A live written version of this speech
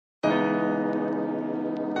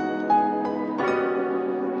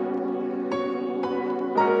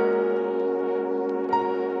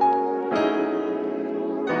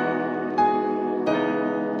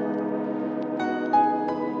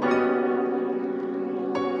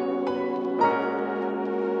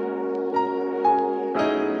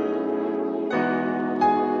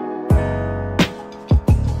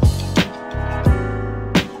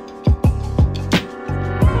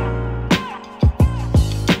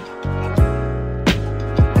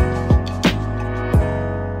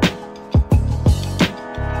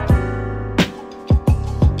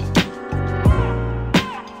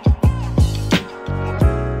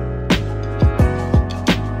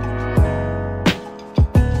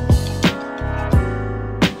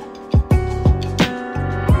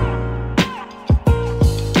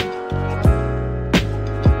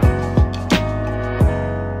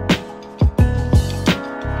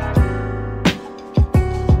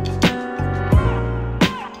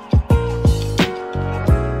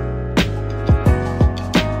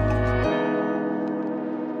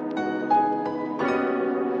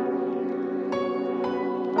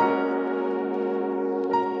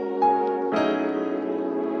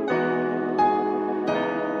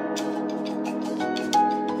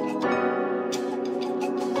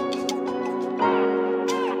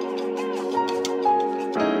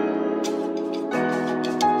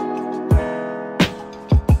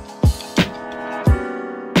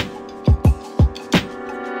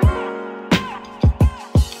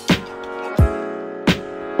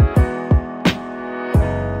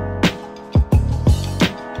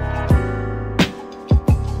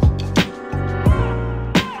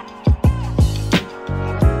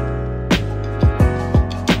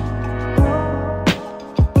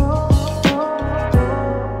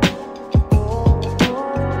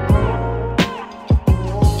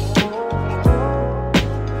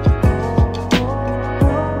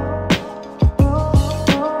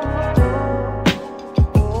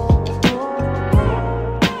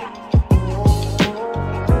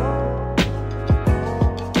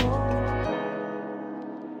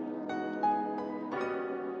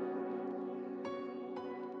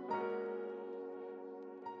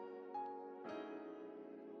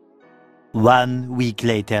1 week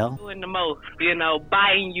later. Doing the most,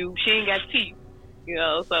 biting you. She ain't got teeth,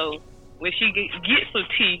 so when she gets some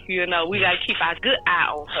teeth, we got to keep our good eye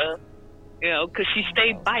on her, because she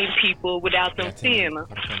stay biting people without them seeing her,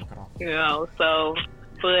 so,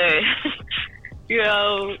 but,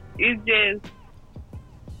 it's just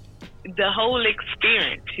the whole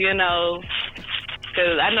experience,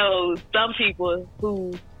 because I know some people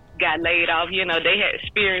who got laid off, their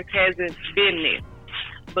experience hasn't been this.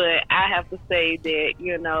 But I have to say that,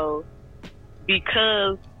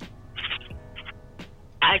 because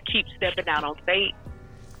I keep stepping out on faith,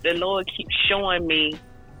 the Lord keeps showing me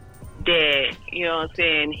that,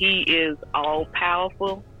 He is all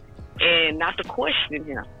powerful and not to question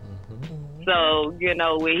Him. Mm-hmm. So,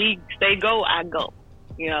 when He say go, I go.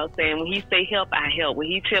 When He say help, I help. When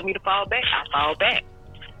He tell me to fall back, I fall back.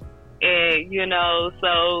 And,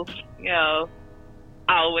 so,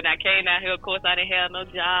 when I came out here, of course, I didn't have no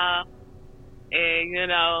job.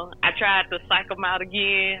 And, I tried to psych them out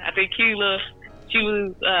again. I think Keela, she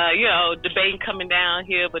was, debating coming down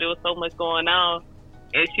here, but there was so much going on.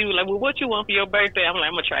 And she was like, well, what you want for your birthday? I'm like,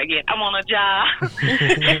 I'm going to try again. I want a job.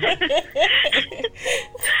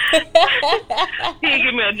 He didn't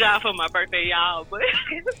give me a job for my birthday, y'all. But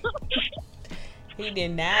he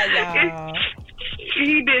did not, y'all.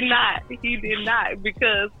 He did not,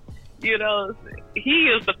 because, He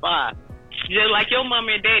is the Father. Just like your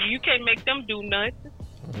mama and daddy, you can't make them do nothing.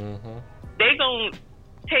 Mm-hmm. They gonna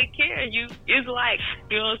take care of you. It's like,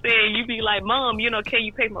 you be like, Mom, can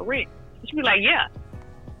you pay my rent? She be like, yeah.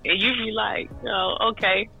 And you be like,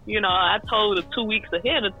 okay. I told her 2 weeks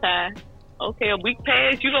ahead of time. Okay, a week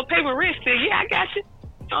passed, you gonna pay my rent still? Yeah, I got you.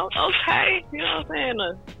 Oh, okay.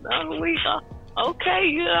 Another week.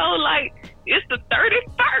 Okay, like, it's the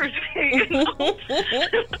 31st.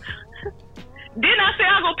 Then I said,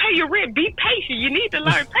 I'm going to pay your rent. Be patient. You need to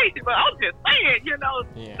learn patience. But I'm just saying,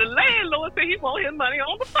 the landlord said he want his money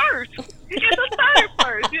on the 1st. It's the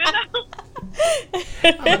 31st,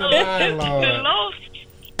 I'm in the bind, Lord. The Lord.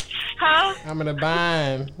 Huh? I'm in the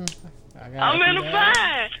bind. I'm in the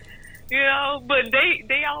bind. But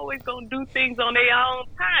they always going to do things on their own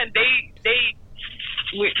time. But,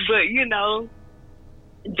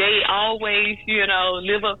 they always,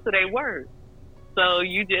 live up to their word. So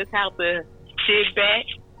you just have to sit back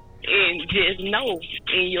and just know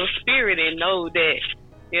in your spirit and know that,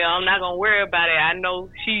 I'm not going to worry about it. I know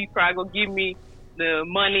she probably going to give me the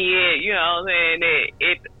money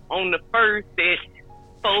on the 1st at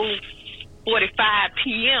 4:45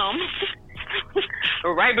 p.m.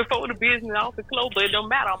 right before the business office closed, but it don't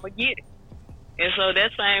matter. I'm going to get it. And so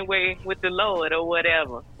that same way with the Lord or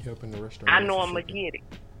whatever. I know I'm going to get it.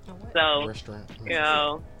 So, restaurant.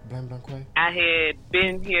 I had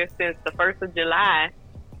been here since the 1st of July,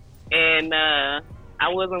 and I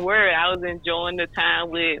wasn't worried. I was enjoying the time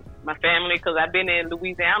with my family because I've been in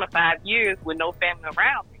Louisiana 5 years with no family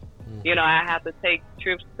around me. Mm-hmm. I have to take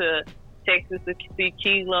trips to Texas to see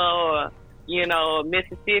Keela or,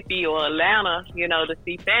 Mississippi or Atlanta, to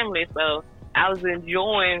see family. So I was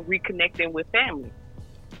enjoying reconnecting with family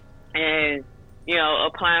and,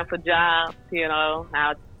 applying for jobs.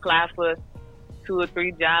 I apply for 2 or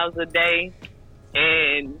 3 jobs a day,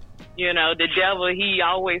 and the devil, he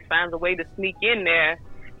always finds a way to sneak in there,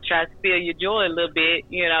 try to steal your joy a little bit,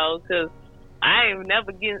 because I ain't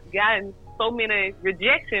never gotten so many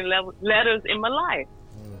rejection letters in my life.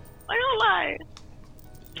 I'm like,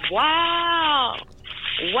 wow,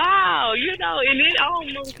 and it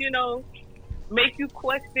almost make you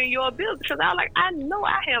question your ability, because I was like, I know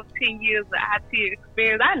I have 10 years of IT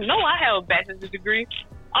experience, I know I have a bachelor's degree.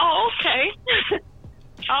 Oh, okay.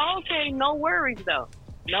 Okay, no worries, though.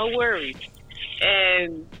 No worries.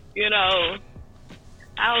 And,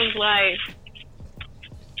 I was like,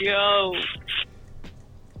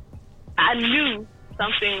 I knew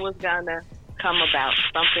something was going to come about.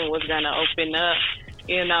 Something was going to open up,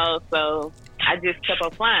 so I just kept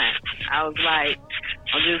applying. I was like,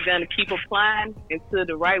 I'm just going to keep applying until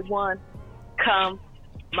the right one come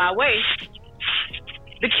my way.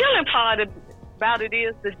 The killing part about it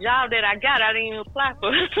is the job that I got, I didn't even apply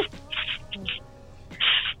for.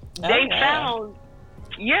 They found,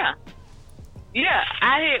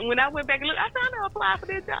 when I went back and looked, I found I applied for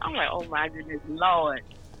this job. I'm like, oh my goodness, Lord.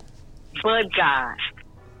 But God.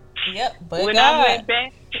 Yep, but when God. I went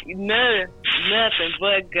back, nothing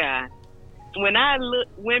but God. When I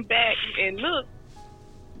went back and looked,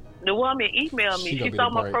 the woman emailed me. She saw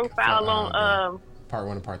my profile on part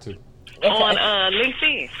 1 and part 2. On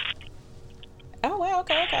LinkedIn. Oh, well,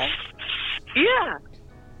 okay. Yeah.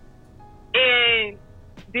 And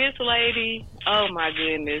this lady, oh my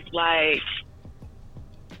goodness, like,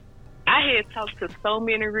 I had talked to so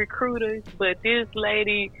many recruiters, but this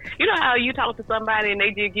lady, you know how you talk to somebody and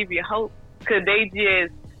they just give you hope because they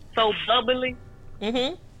just so bubbly?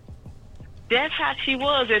 Mm-hmm. That's how she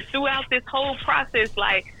was. And throughout this whole process,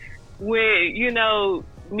 like, when, you know,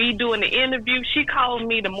 me doing the interview, she called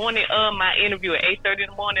me the morning of my interview at 8:30 in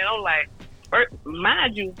the morning. I'm like,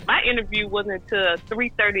 mind you, my interview wasn't until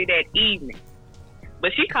 3:30 that evening.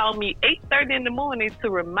 But she called me 8:30 in the morning to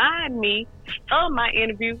remind me of my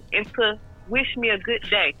interview and to wish me a good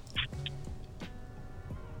day.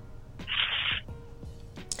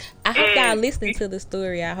 I hope y'all listening to the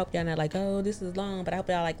story. I hope y'all not like, oh, this is long, but I hope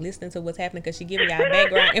y'all like listening to what's happening because she giving y'all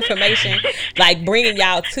background information, like bringing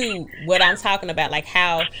y'all to what I'm talking about, like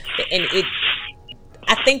how, and it.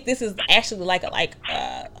 I think this is actually like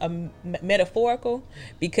a metaphorical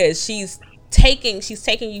because she's taking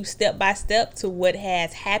you step by step to what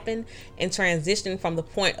has happened and transitioned from the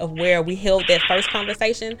point of where we held that first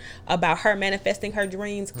conversation about her manifesting her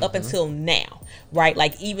dreams up until now, right?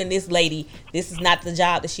 Like even this lady, this is not the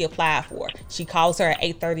job that she applied for. She calls her at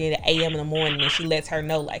 8:30 a.m. in the morning and she lets her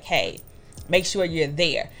know like, hey, make sure you're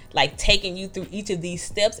there. Like taking you through each of these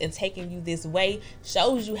steps and taking you this way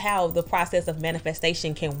shows you how the process of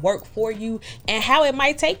manifestation can work for you and how it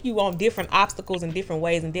might take you on different obstacles and different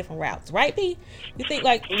ways and different routes. Right, P? You think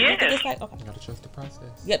like, you think it's like, okay. You gotta trust the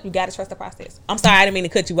process. Yep, you gotta trust the process. I'm sorry, I didn't mean to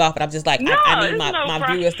cut you off, but I'm just like, no, I need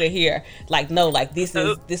my viewers to hear, like, no, like this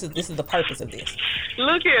is the purpose of this.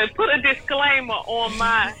 Look here, put a disclaimer on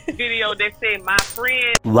my video that said my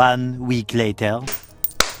friend 1 week later.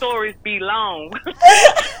 Stories be long.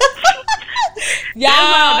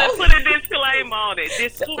 Y'all, just put a disclaimer on it.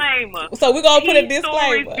 Disclaimer. So we're gonna put a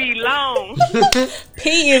disclaimer. Stories be long.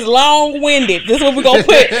 P is long-winded. This is what we're gonna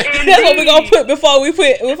put. That's what we're gonna put before we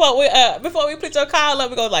put your call up.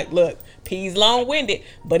 We're gonna like, look, P's long-winded,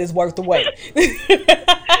 but it's worth the wait.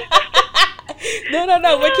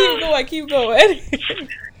 No, but keep going.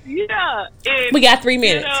 Yeah. We got 3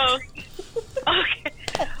 minutes. You know, okay.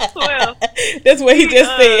 Well, that's what he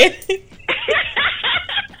just said.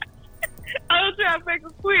 I was trying to make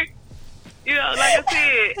it quick. You know, like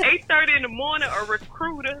I said, 8:30 in the morning, a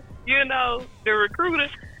recruiter, you know, the recruiter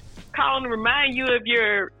calling to remind you of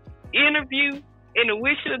your interview and to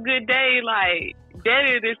wish you a good day, like, that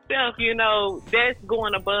in itself, you know, that's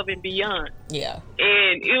going above and beyond. Yeah.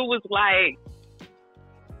 And it was like,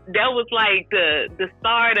 that was like the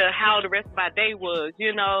start of how the rest of my day was,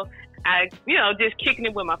 you know. Just kicking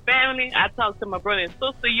it with my family. I talked to my brother and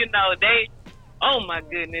sister, you know, oh my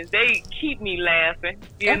goodness, they keep me laughing,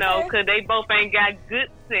 you know, because they both ain't got good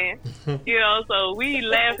sense, you know, so we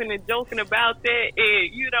laughing and joking about that.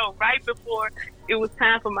 And, you know, right before it was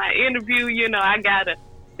time for my interview, you know, I got to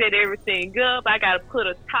set everything up. I got to put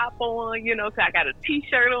a top on, you know, because I got a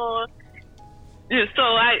T-shirt on. And so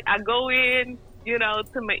I go in, you know,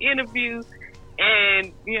 to my interview.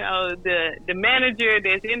 And, you know, the manager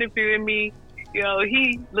that's interviewing me, you know,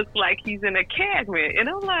 he looks like he's in a cabin. And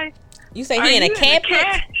I'm like, you say he in a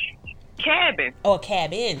cabin? Cabin. Oh, a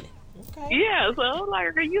cabin. Okay. Yeah, so I'm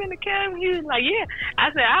like, are you in the cabin? He was like, yeah.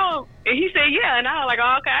 I said, I don't. And he said, yeah. And I was like,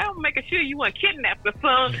 oh, okay, I'm making sure you weren't kidnapped or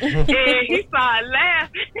something. And he started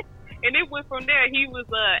laughing. And it went from there. He was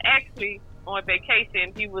actually on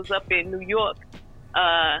vacation. He was up in New York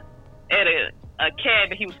at a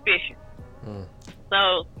cabin. He was fishing.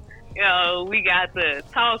 So, you know, we got to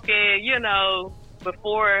talking, you know,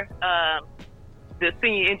 before the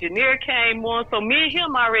senior engineer came on. So me and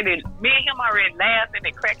him already laughing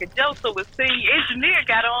and cracking jokes. So when senior engineer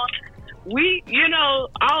got on, we, you know,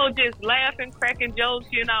 all just laughing, cracking jokes,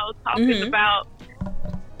 you know, talking about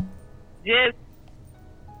just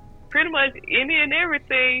pretty much any and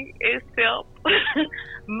everything except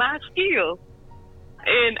my skills.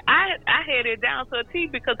 And I had it down to a T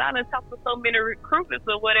because I done talked to so many recruiters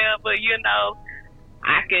or whatever, you know.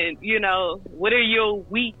 I can, you know, what are your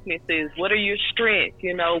weaknesses? What are your strengths?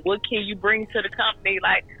 You know, what can you bring to the company?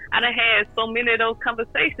 Like, I done had so many of those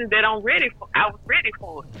conversations that I was ready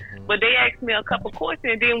for. But they asked me a couple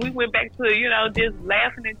questions, and then we went back to, you know, just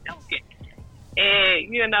laughing and joking.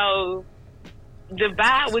 And, you know, the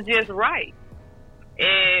vibe was just right.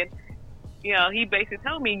 And, you know, he basically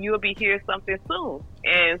told me, you'll be here something soon.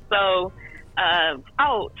 And so,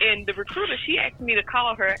 and the recruiter, she asked me to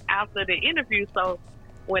call her after the interview. So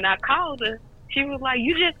when I called her, she was like,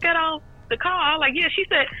 you just got off the call? I was like, yeah. She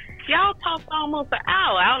said, y'all talked almost an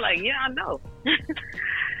hour. I was like, yeah, I know.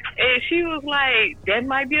 And she was like, that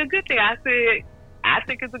might be a good thing. I said, I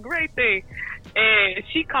think it's a great thing. And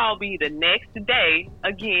she called me the next day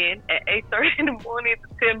again at 8:30 in the morning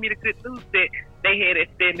to tell me the good news that they had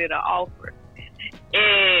extended an offer.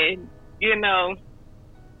 And, you know,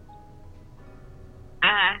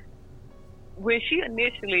 when she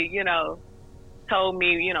initially, told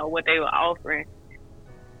me, what they were offering,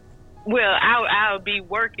 well, I'll be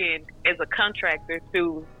working as a contractor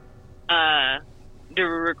through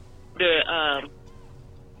the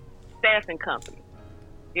staffing company,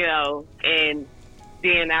 and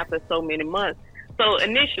then after so many months. So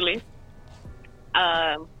initially,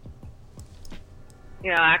 I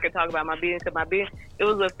could talk about my business. Cause my business, it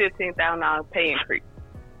was a $15,000 pay increase,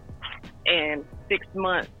 and 6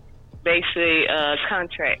 months basically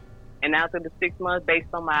contract. And after the 6 months, based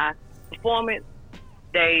on my performance,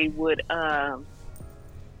 they would,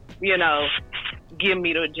 give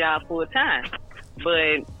me the job full time.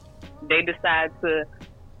 But they decided to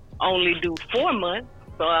only do 4 months,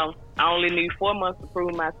 so I only need 4 months to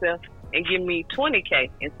prove myself and give me $20K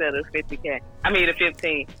instead of $50K. I mean the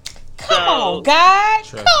 15. Come on, God.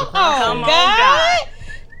 Come on, God.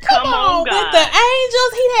 Come on, God. With the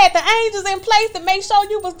angels, he had the angels in place to make sure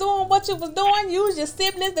you was doing what you was doing. Use your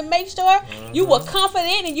siblings to make sure you were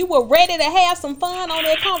confident and you were ready to have some fun on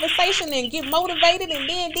that conversation and get motivated, and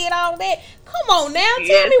then did all that. Come on now,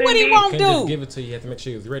 tell me what he won't do. Just give it to you. You have to make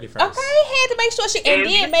sure you was ready first. Okay, had to make sure and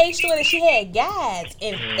then made sure that she had guides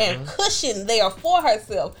and cushion there for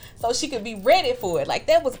herself so she could be ready for it. Like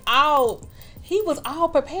that was all. He was all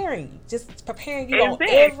preparing you, just preparing you on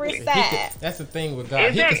every side. That's the thing with God.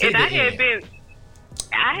 And I had been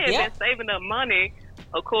saving up money,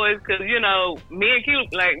 of course, because me and Keela,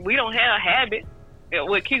 like, we don't have habits.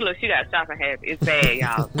 With Keela, she got shopping habits. It's bad,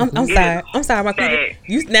 y'all. I'm sorry, Marquita.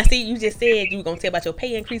 You just said you were gonna tell about your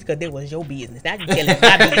pay increase because that was your business. Now you telling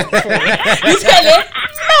my business. You telling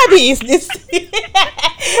my business.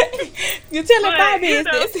 You telling my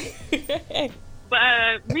business.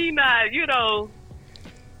 But me not,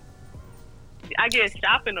 I guess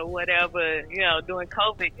shopping or whatever, during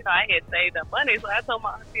COVID, I had saved up money. So I told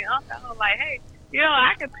my auntie and uncle, I was like, hey,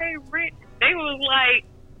 I can pay rent. They was like,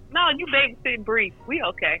 no, you babysit Bree. We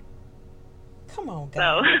okay. Come on,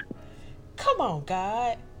 God. So, come on,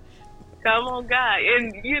 God. Come on, God.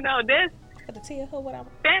 And, that's got to tell her what I'm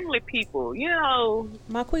family people,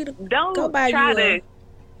 Marquita, don't go buy try you to.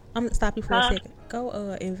 I'm going to stop you for a second. Go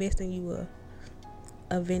invest in you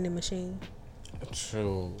a vending machine.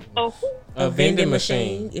 True. Oh, a vending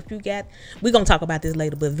machine. If you got, we're gonna talk about this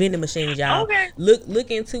later, but vending machines, y'all. Okay.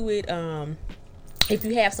 Look into it. If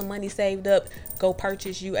you have some money saved up, go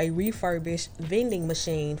purchase you a refurbished vending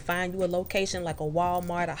machine. Find you a location like a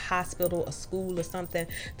Walmart, a hospital, a school, or something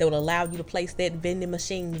that will allow you to place that vending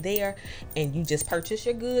machine there, and you just purchase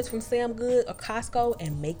your goods from Sam Good or Costco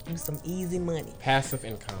and make you some easy money. Passive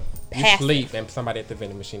income. You sleep and somebody at the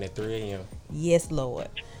vending machine at 3 a.m. Yes, Lord.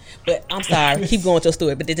 But I'm sorry, keep going with your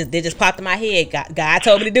story. But they just popped in my head. God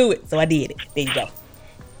told me to do it, so I did it. There you go.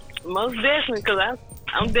 Most definitely, because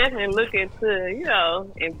I'm definitely looking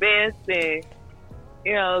to, invest and,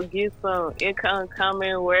 get some income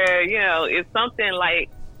coming where, it's something like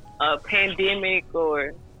a pandemic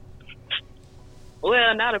or,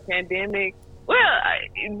 well, not a pandemic. Well,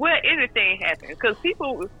 anything happens. Because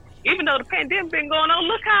people, even though the pandemic been going on,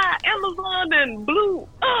 look how Amazon done blew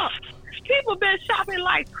up. People been shopping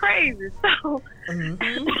like crazy. So,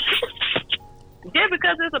 just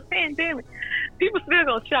because it's a pandemic, people still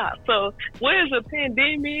gonna shop. So whether it's a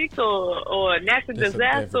pandemic or a natural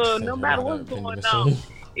disaster, no matter what's going on,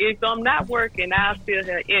 if I'm not working, I still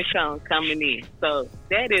have income coming in. So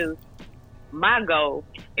that is my goal,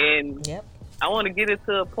 and I want to get it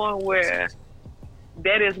to a point where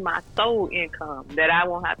that is my sole income, that I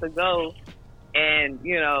won't have to go and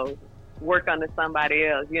work under somebody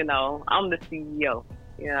else. I'm the CEO.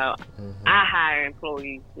 I hire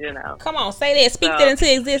employees. Come on, say that. Speak that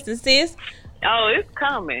into existence, sis. Oh, it's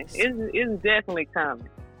coming. It's definitely coming.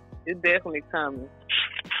 It's definitely coming.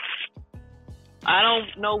 I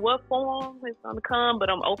don't know what form it's gonna come,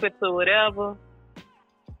 but I'm open to whatever.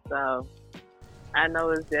 So I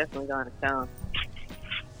know it's definitely gonna come.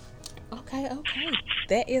 Okay.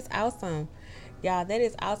 That is awesome. Y'all, that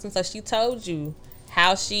is awesome. So she told you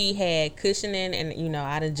how she had cushioning, and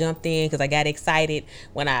I done jumped in because I got excited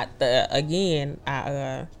when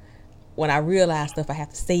when I realized stuff, I have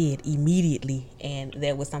to say it immediately. And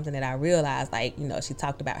that was something that I realized, she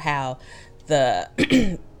talked about how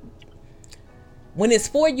when it's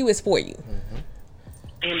for you, it's for you.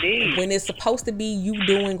 Indeed. When it's supposed to be you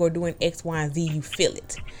doing X, Y, and Z, you feel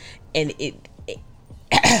it. And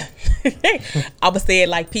I would say it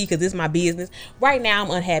like P, because this is my business. Right now,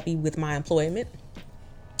 I'm unhappy with my employment.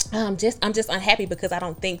 I'm just unhappy because I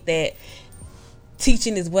don't think that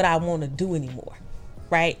teaching is what I want to do anymore.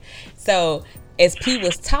 Right? So as P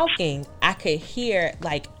was talking, I could hear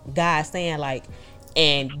God saying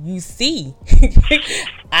And you see,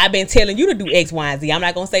 I've been telling you to do X, Y, and Z. I'm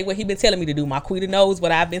not going to say what he been telling me to do. Marquita knows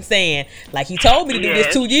what I've been saying. Like, he told me to do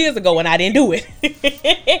this 2 years ago and I didn't do it.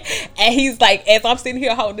 And he's like, as I'm sitting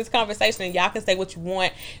here holding this conversation, and y'all can say what you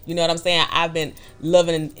want, you know what I'm saying? I've been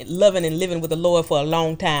loving and living with the Lord for a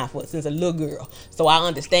long time, since a little girl. So I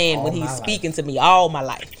understand when he's speaking to me all my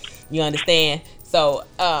life. You understand? So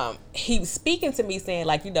he was speaking to me saying,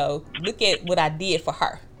 like, you know, look at what I did for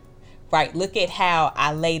her. Right, look at how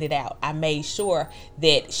I laid it out. I made sure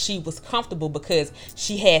that she was comfortable because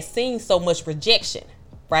she had seen so much rejection,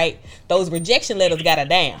 right? Those rejection letters got her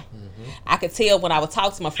down. I could tell when I would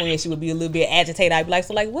talk to my friend, she would be a little bit agitated. I'd be like,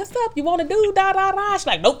 so like, what's up? You want to do da da da? She's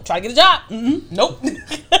like, nope, try to get a job. Nope.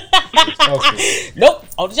 Nope,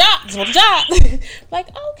 on the job. Just want the job. Like,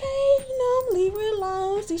 okay, you know, leave her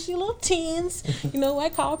alone. See, she a little tense. You know, I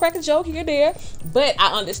crack a joke here or there. But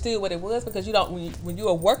I understood what it was because you don't, when you're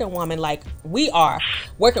a working woman like we are,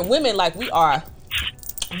 working women like we are,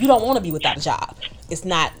 you don't want to be without a job. It's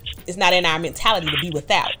not in our mentality to be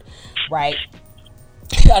without, right?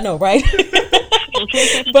 I know, right?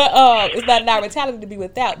 But it's not in our mentality to be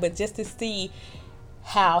without, but just to see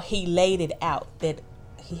how he laid it out, that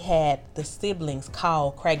he had the siblings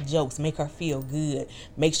call, crack jokes, make her feel good,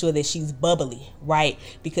 make sure that she's bubbly, right?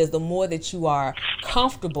 Because the more that you are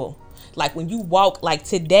comfortable, like when you walk, like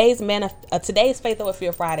today's Faith Over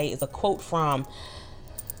Fear Friday is a quote from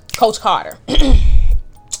Coach Carter,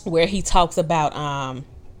 where he talks about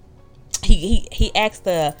he asked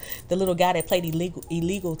the little guy that played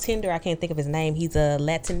illegal tender, I can't think of his name, he's a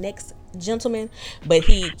Latinx gentleman, but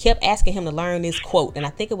he kept asking him to learn this quote, and I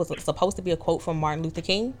think it was supposed to be a quote from Martin Luther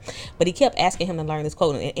King, but he kept asking him to learn this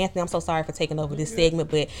quote. And Anthony, I'm so sorry for taking over this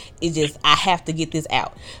segment, but I have to get this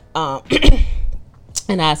out.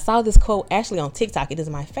 And I saw this quote actually on TikTok. It is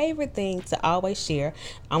my favorite thing to always share.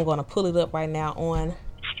 I'm going to pull it up right now on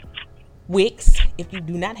Wix. If you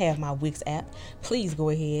do not have my Wix app, please go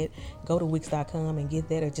ahead, go to Wix.com and get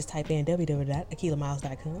that, or just type in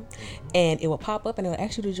www.akilamiles.com and it will pop up and it will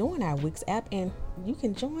ask you to join our Wix app, and you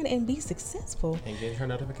can join and be successful and get her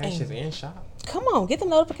notifications and shop. Come on, get the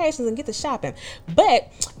notifications and get the shopping.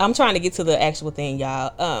 But I'm trying to get to the actual thing,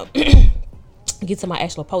 y'all. Get to my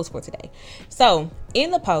actual post for today. So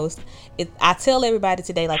in the post, I tell everybody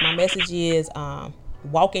today, like, my message is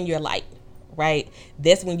walk in your light. Right?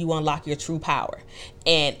 That's when you unlock your true power.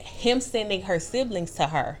 And him sending her siblings to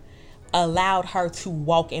her allowed her to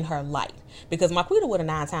walk in her light. Because Marquita would have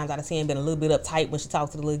 9 times out of 10 been a little bit uptight when she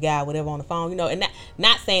talks to the little guy, whatever, on the phone, you know, and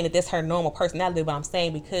not saying that that's her normal personality, but I'm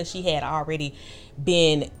saying because she had already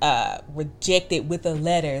been rejected with the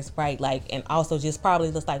letters, right? Like, and also just probably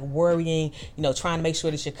just like worrying, you know, trying to make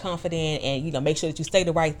sure that you're confident and, you know, make sure that you say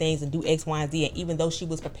the right things and do X, Y, and Z. And even though she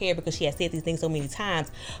was prepared because she had said these things so many times,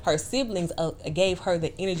 her siblings gave her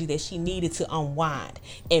the energy that she needed to unwind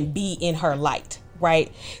and be in her light.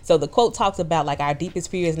 Right? So the quote talks about, like, our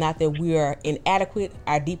deepest fear is not that we are inadequate.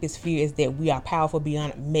 Our deepest fear is that we are powerful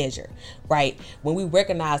beyond measure. Right? When we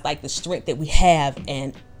recognize, like, the strength that we have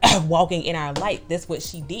and walking in our light, that's what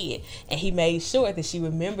she did. And he made sure that she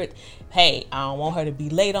remembered, hey, I don't want her to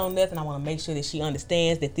be late on nothing. I want to make sure that she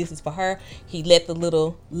understands that this is for her. He let the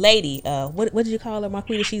little lady, what did you call her,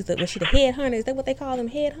 Marquita? Was she the headhunter? Is that what they call them,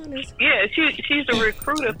 headhunters? Yeah, she's the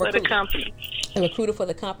recruiter for the company. The recruiter for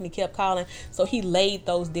the company kept calling. So he laid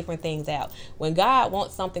those different things out. When God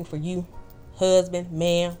wants something for you, husband,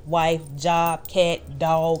 man, wife, job, cat,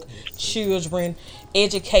 dog, children,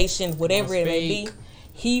 education, whatever it may be,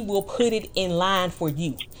 he will put it in line for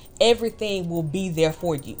you. Everything will be there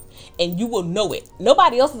for you, and you will know it.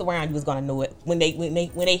 Nobody else is around you is going to know it. When they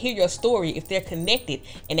hear your story, if they're connected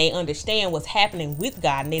and they understand what's happening with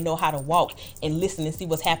God and they know how to walk and listen and see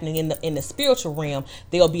what's happening in the spiritual realm,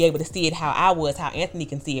 they'll be able to see it how Anthony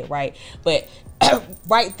can see it, right? But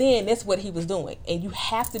right then, that's what he was doing. And you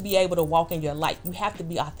have to be able to walk in your light. You have to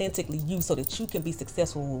be authentically you so that you can be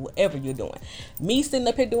successful with whatever you're doing. Me sitting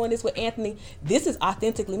up here doing this with Anthony, this is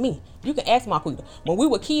authentically me. You can ask Marquita. When we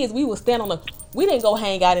were kids, we would stand we didn't go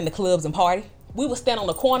hang out in the clubs and party. We would stand on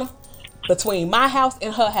the corner between my house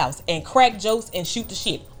and her house and crack jokes and shoot the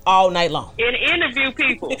shit all night long. And interview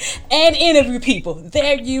people.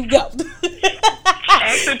 There you go.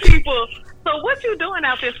 Asking people, so what you doing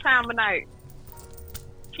out this time of night?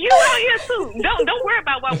 You out here too. Don't worry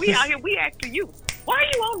about why we out here. We asking you. Why are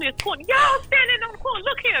you on this corner? Y'all standing on the corner.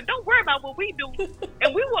 Look here. Don't worry about what we do.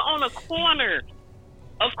 And we were on a corner.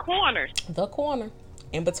 The corner.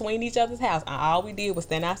 In between each other's house. And all we did was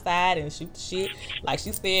stand outside and shoot the shit. Like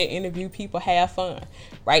she said, interview people, have fun.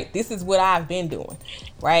 Right? This is what I've been doing.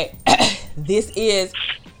 Right? This is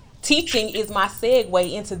teaching is my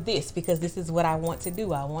segue into this, because this is what I want to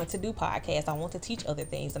do. I want to do podcasts. I want to teach other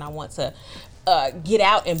things, and I want to get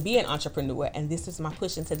out and be an entrepreneur. And this is my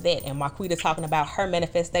push into that. And Marquita talking about her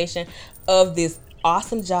manifestation of this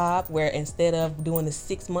awesome job, where instead of doing the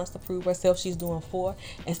 6 months to prove herself, she's doing 4.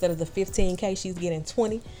 Instead of the 15K, she's getting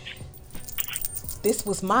 20. This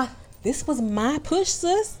was my push,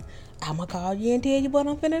 sis. I'm gonna call you and tell you what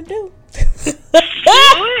I'm finna do. Do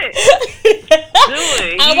it.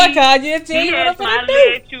 I'm gonna call you and tell you what I'm finna do. He has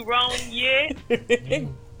not led you wrong yet.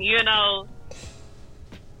 You know,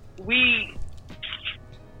 we,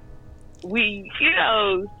 you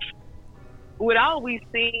know, with all we've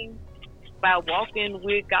seen by walking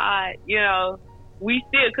with God, you know, we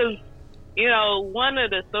still, because, you know, one of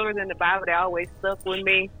the stories in the Bible that always stuck with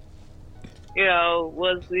me, you know,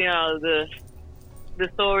 was, you know, the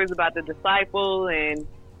stories about the disciple, and,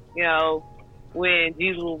 you know, when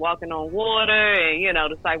Jesus was walking on water, and, you know,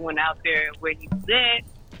 the disciple went out there where he was at,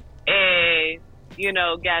 and, you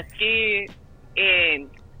know, got scared, and,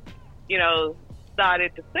 you know,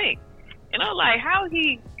 started to sink. And I'm like, how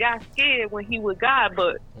he got scared when he with God,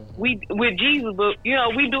 but we with Jesus, but, you know,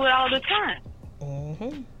 we do it all the time.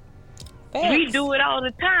 Mm-hmm. We do it all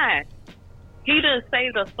the time. He done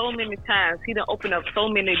saved us so many times. He done opened up so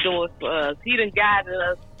many doors for us. He done guided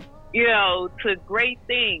us, you know, to great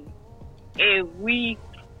things. And we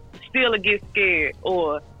still get scared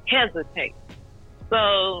or hesitate.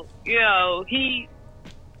 So, you know, he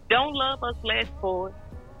don't love us less for it,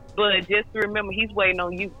 but just remember, he's waiting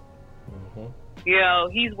on you. Mm-hmm. You know,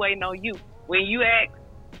 he's waiting on you. When you ask,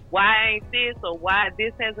 why ain't this or why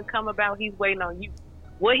this hasn't come about, he's waiting on you.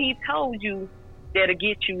 What he told you that'll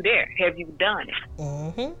get you there, have you done it?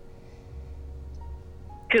 Mm-hmm.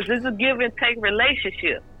 Because it's a give and take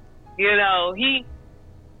relationship. You know,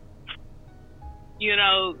 you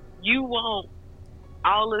know, you want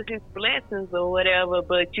all of his blessings or whatever,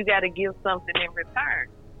 but you got to give something in return.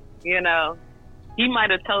 You know, he might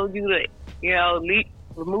have told you to, you know,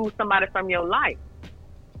 remove somebody from your life,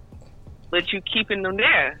 but you keeping them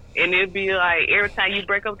there, and it'd be like every time you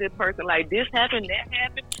break up with this person, like this happened, that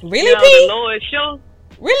happened. Really, you know, P? the Lord shows.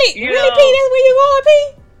 Really, P? That's where you going,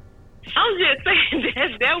 P? I'm just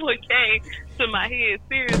saying that what came to my head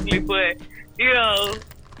seriously, but you know,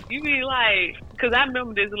 you be like, because I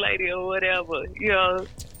remember this lady or whatever, you know,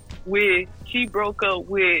 when she broke up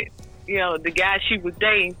with, you know, the guy she was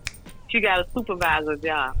dating, she got a supervisor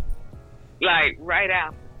job, like right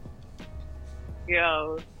after, you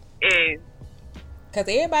know, and because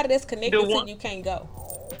everybody that's connected to you can't go.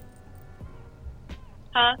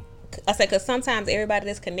 Huh? I said, because sometimes everybody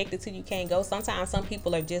that's connected to you can't go. Sometimes some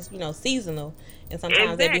people are just, you know, seasonal, and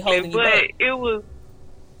sometimes they be holding you but up. It was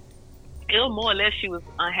more or less she was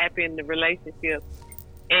unhappy in the relationship,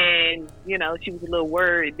 and you know, she was a little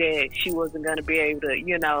worried that she wasn't going to be able to,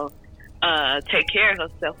 you know, take care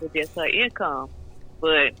of herself with just her income.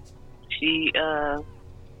 But she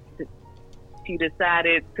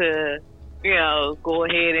decided to, you know, go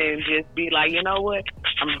ahead and just be like, you know what,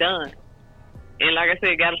 I'm done. And like I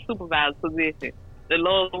said, got a supervisor position. The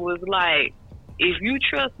Lord was like, if you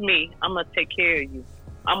trust me, I'm going to take care of you.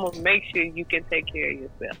 I'm going to make sure you can take care of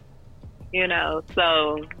yourself. You know,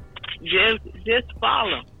 so just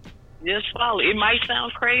follow. Just follow. It might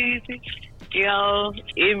sound crazy. You know,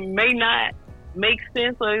 it may not make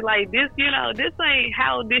sense, or like this, you know, this ain't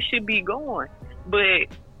how this should be going. But,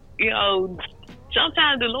 you know,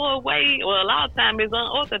 sometimes the Lord way, or a lot of times, is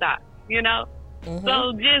unorthodox, you know. Mm-hmm.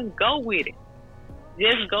 So just go with it.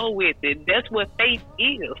 Just go with it. That's what faith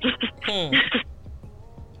is.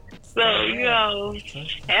 So, you know,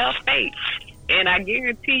 have faith. And I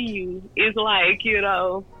guarantee you, it's like, you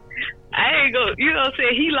know, I ain't go, you know what I'm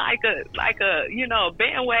saying? He like a, you know,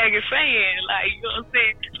 bandwagon fan. Like, you know what I'm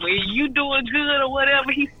saying? When you doing good or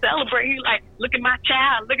whatever, he celebrate. He like, look at my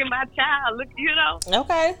child, look, you know?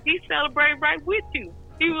 Okay. He celebrate right with you.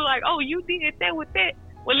 He was like, oh, you did that with that?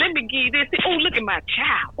 Well, let me give you this. Oh, look at my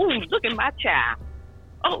child. Oh, look at my child.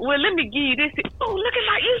 Oh, well, let me give you this. Oh, look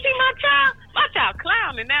at you see my child? My child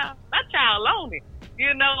clowning now. My child lonely.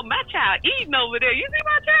 You know, my child eating over there. You see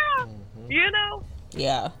my child? Mm-hmm. You know?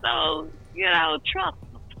 Yeah. So, you know, trust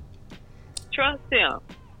him. Trust him.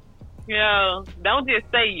 You know, don't just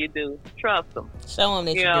say you do. Trust him. Show him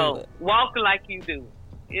that you do it. Walk like you do.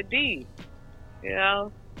 Indeed. You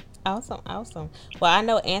know? Awesome. Well, I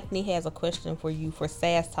know Anthony has a question for you for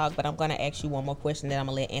SAS Talk, but I'm going to ask you one more question, then I'm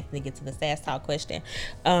going to let Anthony get to the SAS Talk question.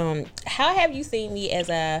 How have you seen me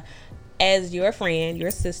as your friend,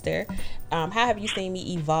 your sister? How have you seen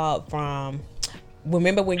me evolve from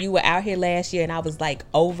remember when you were out here last year and I was like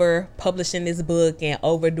over publishing this book and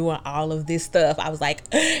over doing all of this stuff? I was like,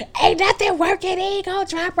 ain't nothing working. He ain't gonna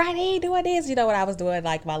drop right. He ain't doing this. You know what I was doing?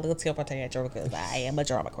 Like my little temper tantrum because I am a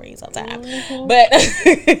drama queen sometimes. Mm-hmm.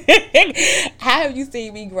 But how have you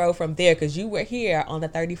seen me grow from there? Because you were here on the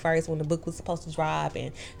 31st when the book was supposed to drop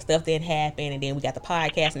and stuff didn't happen. And then we got the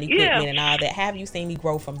podcast and equipment and all that. How have you seen me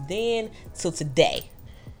grow from then to today?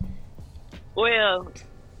 Well,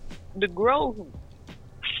 the growth,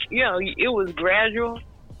 you know, it was gradual,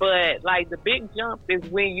 but like the big jump is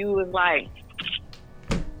when you was like,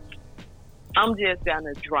 I'm just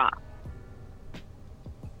gonna drop.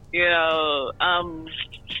 You know,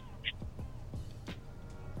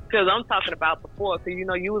 because I'm talking about before, because you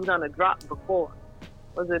know you was gonna drop before.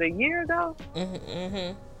 Was it a year ago?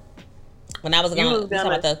 Mm-hmm. When I was gonna talk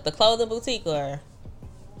about the clothing boutique, or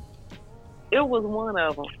it was one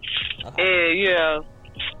of them. Okay. And you know,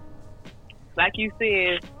 like you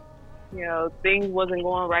said, you know, things wasn't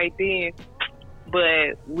going right then.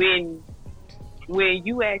 But when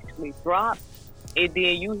you actually dropped and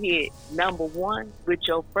then you hit number one with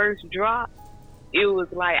your first drop, it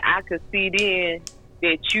was like I could see then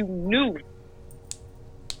that you knew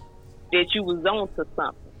that you was on to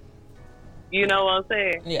something. You know what I'm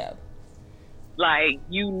saying? Yeah. Like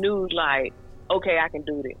you knew, like, okay, I can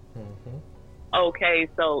do this. Mm-hmm. Okay,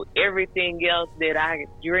 so everything else that I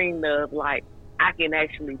dreamed of, like, I can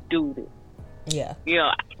actually do this. Yeah. You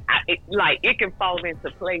know, it can fall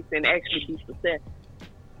into place and actually be successful.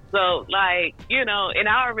 So, like, you know, and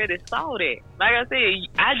I already saw that. Like I said,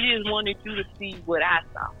 I just wanted you to see what I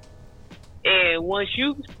saw. And once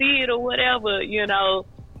you see it or whatever, you know,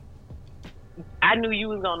 I knew you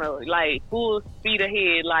was gonna, like, full speed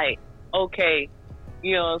ahead, like, okay,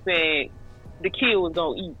 you know what I'm saying, the kid was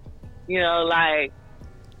gonna eat. You know, like,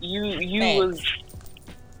 you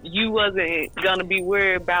wasn't gonna be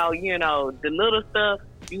worried about, you know, the little stuff.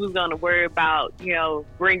 You was gonna worry about, you know,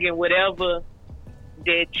 bringing whatever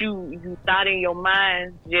that you thought in your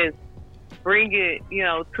mind, just bring it, you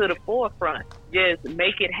know, to the forefront. Just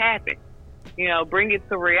make it happen. You know, bring it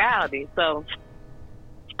to reality. So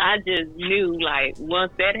I just knew, like,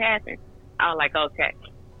 once that happened, I was like, okay,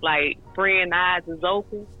 like, friend eyes is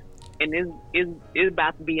open, and it's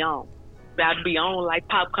about to be on. About to be on like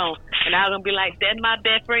popcorn. And I was going to be like, that's my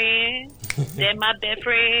best friend. That's my best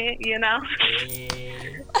friend, you know?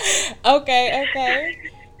 Okay.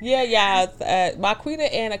 Yeah, y'all. Marquita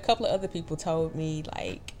and a couple of other people told me,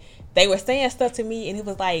 like, they were saying stuff to me, and it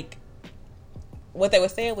was like, what they were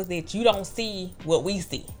saying was that you don't see what we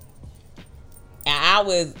see. And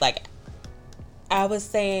I was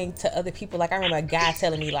saying to other people, like, I remember a guy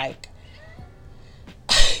telling me, like,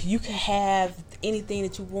 you can have anything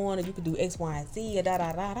that you want, or you can do X, Y, and Z, or da.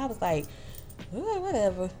 And I was like,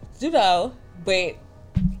 whatever, you know. But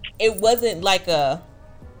it wasn't like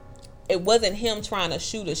it wasn't him trying to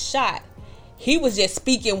shoot a shot. He was just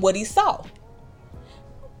speaking what he saw,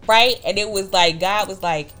 right? And it was like God was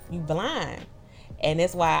like, you blind, and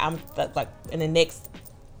that's why I'm like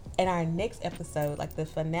in our next episode, like the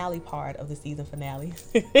finale part of the season finale,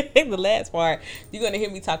 the last part, you're going to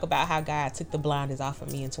hear me talk about how God took the blinders off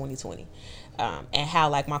of me in 2020. And how,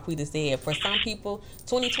 like Marquita said, for some people,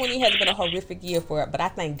 2020 has been a horrific year for it, but I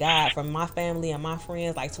thank God for my family and my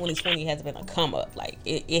friends, like 2020 has been a come up. Like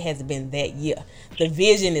it has been that year. The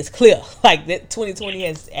vision is clear. Like that 2020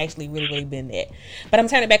 has actually really, really been that. But I'm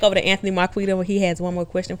turning back over to Anthony Marquita when he has one more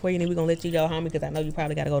question for you, and then we're going to let you go, homie, because I know you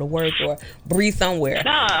probably got to go to work or breathe somewhere.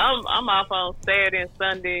 No, I'm off on Saturday and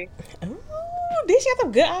Sunday. Ooh, this you have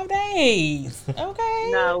some good off days. Okay.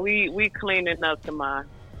 No, we cleaning up tomorrow.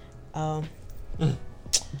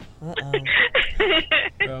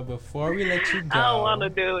 Well, before we let you go, I don't want to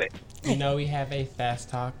do it. You know we have a Fast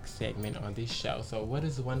Talk segment on this show. So what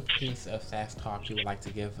is one piece of Fast Talk you would like to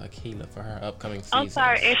give Akilah for her upcoming season? I'm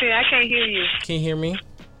sorry, Anthony, I can't hear you. Can you hear me?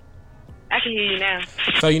 I can hear you now.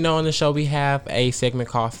 So, you know, on the show we have a segment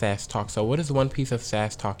called Fast Talk. So what is one piece of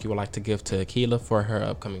Fast Talk you would like to give to Akilah for her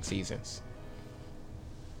upcoming seasons?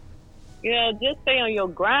 You know, just stay on your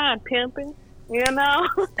grind, pimping. You know?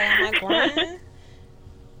 Stay on my grind?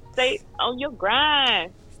 Stay on your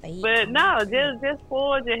grind. But no, just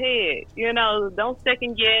forge ahead. You know, don't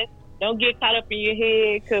second guess. Don't get caught up in your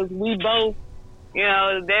head, because we both, you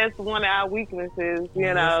know, that's one of our weaknesses.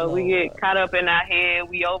 You know, we get caught up in our head.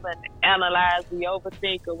 We overanalyze. We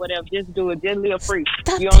overthink or whatever. Just do it. Just live free.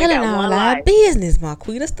 Stop telling all our business,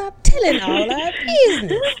 Marquita. Stop telling all our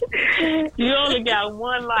business. You only got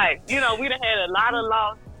one life. You know, we done had a lot of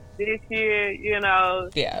loss this year, you know.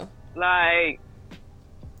 Yeah. Like,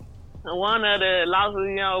 one of the losses,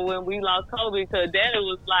 you know, when we lost Kobe, because then it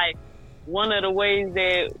was like, one of the ways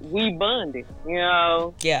that we bonded, you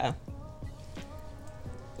know. Yeah.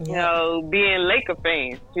 You know, being Laker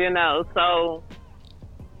fans, you know. So,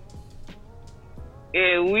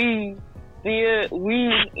 we then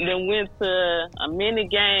went to many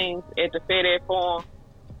games at the FedEx Forum,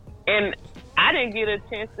 and I didn't get a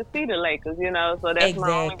chance to see the Lakers, you know. So that's my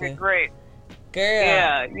only regret. Girl.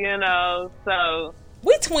 Yeah, you know. So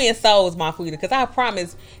we twin souls, Marquita, because I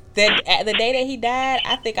promise that the day that he died,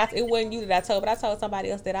 I think it wasn't you that I told, but I told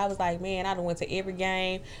somebody else that I was like, man, I done went to every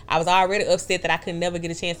game. I was already upset that I could never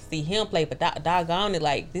get a chance to see him play, but doggone it,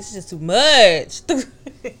 like, this is just too much.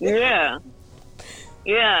 Yeah.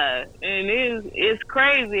 Yeah, and it's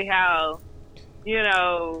crazy how, you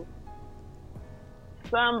know,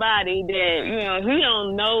 somebody that, you know, he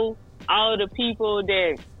don't know all the people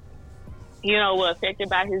that, you know, were affected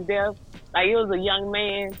by his death. Like, it was a young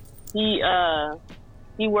man,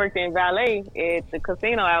 he worked in valet at the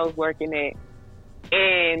casino I was working at.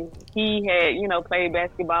 And he had, you know, played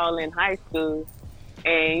basketball in high school.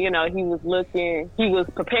 And, you know, he was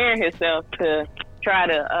preparing himself to try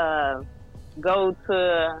to go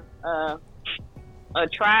to a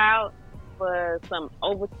tryout for some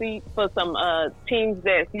teams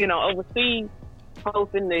that's, you know, overseas,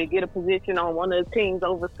 hoping to get a position on one of the teams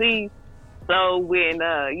overseas. So when,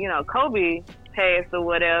 you know, Kobe passed or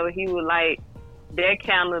whatever, he was like, that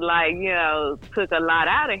kind of like, you know, took a lot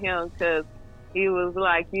out of him, because he was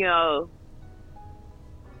like, you know,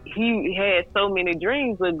 he had so many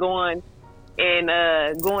dreams of going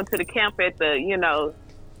to the camp at the, you know,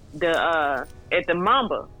 at the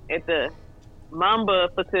Mamba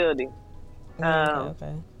facility.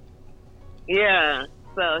 Okay. Yeah.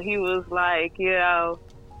 So he was like, you know,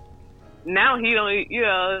 now he don't, you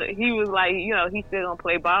know, he was like, you know, he still gonna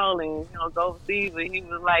play ball and, you know, go overseas, but he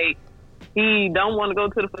was like, he don't want to go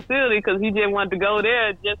to the facility because he just wanted to go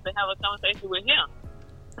there just to have a conversation with him.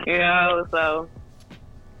 You know, so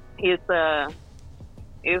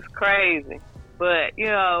it's crazy. But, you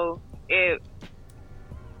know,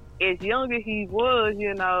 as young as he was,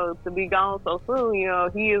 you know, to be gone so soon, you know,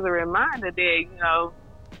 he is a reminder that, you know,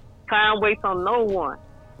 time waits on no one.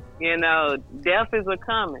 You know, death is a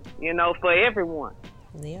coming, you know, for everyone.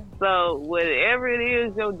 Yeah. So whatever it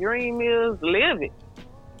is your dream is, live it.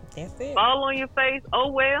 That's it. Fall on your face,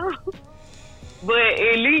 oh well. But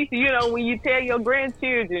at least, you know, when you tell your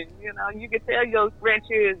grandchildren, you know, you can tell your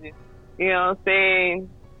grandchildren, you know what I'm saying,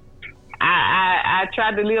 I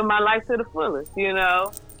tried to live my life to the fullest, you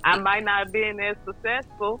know. I might not have been as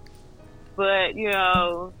successful, but, you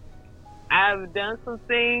know, I've done some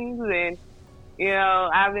things and, you know,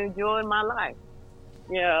 I've enjoyed my life,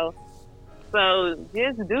 you know. So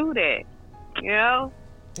just do that, you know.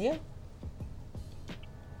 Yeah.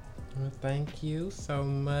 Well, thank you so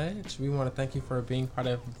much. We want to thank you for being part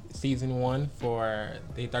of season 1 for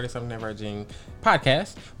the 37 Virgin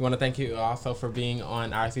podcast. We want to thank you also for being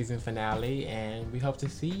on our season finale, and we hope to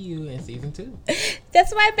see you in season 2.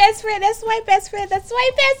 That's my best friend. That's my best friend. That's my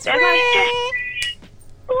best friend.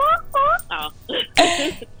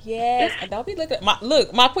 Yes, don't be looking.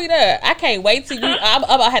 Marquita, I can't wait till you. I'm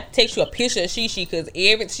about to have to text you a picture of Shishi, because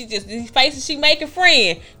these faces she making,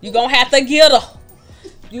 friend. You gonna have to get her.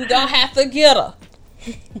 You gonna have to get her.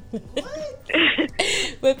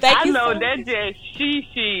 But thank you. I know that's just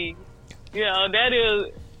Shishi. You know,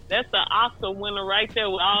 that's the Oscar winner right there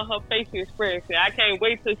with all her facial expression. I can't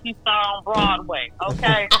wait till she starts on Broadway.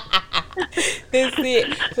 Okay. That's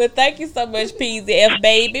it. But thank you so much, PZF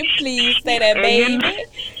baby. Please say that, baby.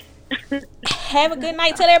 Have a good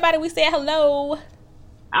night. Tell everybody we said hello.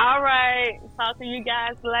 All right. Talk to you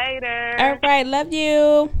guys later. All right. Love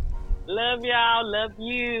you. Love y'all. Love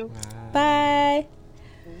you. Bye.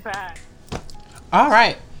 Bye. All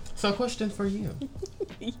right. So, question for you.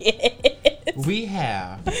 Yes. We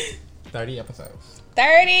have 30 episodes.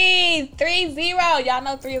 30. 30. Y'all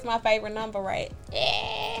know 3 is my favorite number, right?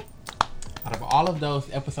 Yeah. Out of all of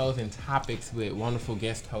those episodes and topics with wonderful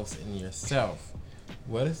guest hosts and yourself,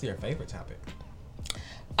 what is your favorite topic?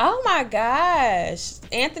 Oh my gosh.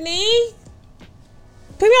 Anthony?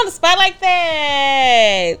 Put me on the spot like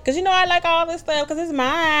that. Because you know I like all this stuff because it's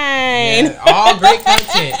mine. Yeah, all great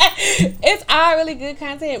content. It's all really good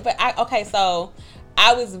content. But so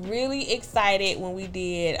I was really excited when we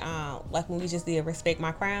did, when we just did Respect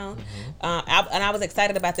My Crown. Mm-hmm. I was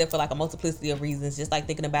excited about that for like a multiplicity of reasons. Just like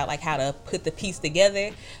thinking about like how to put the piece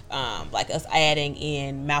together. Like us adding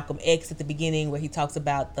in Malcolm X at the beginning where he talks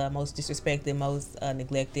about the most disrespected, most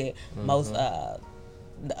neglected, mm-hmm. most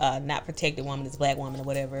not protected woman, this black woman or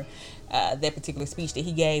whatever. That particular speech that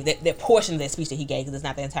he gave, that portion of that speech that he gave, because it's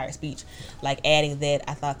not the entire speech. Like adding that,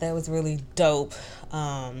 I thought that was really dope.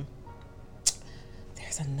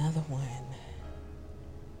 There's another one.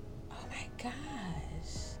 Oh my gosh.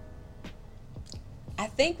 I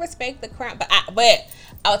think Respect the Crown, but I'm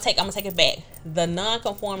gonna take it back. The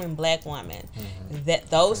Non-Conforming Black Woman. That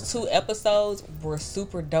those 2 episodes were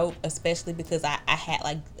super dope, especially because I had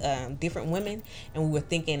like different women, and we were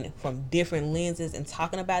thinking from different lenses and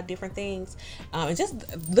talking about different things, and just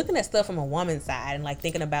looking at stuff from a woman's side, and like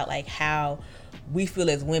thinking about like how we feel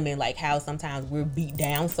as women, like how sometimes we're beat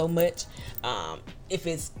down so much. If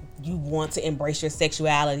it's you want to embrace your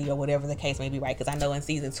sexuality or whatever the case may be, right? Because I know in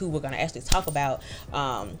season 2 we're gonna actually talk about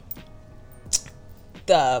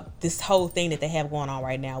this whole thing that they have going on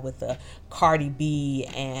right now with the Cardi B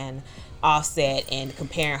and Offset and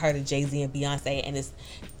comparing her to Jay-Z and Beyonce, and it's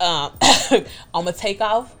I'm gonna take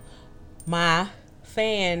off my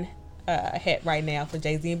fan hat right now for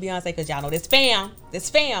Jay-Z and Beyonce, because y'all know this fam, so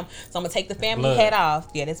I'm gonna take the family hat off.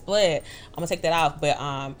 Yeah, that's blood. I'm gonna take that off.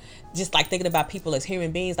 But just like thinking about people as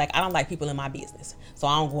human beings, like I don't like people in my business, so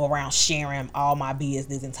I don't go around sharing all my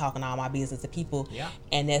business and talking all my business to people. Yeah.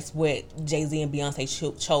 And that's what Jay-Z and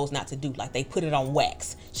Beyonce chose not to do. Like they put it on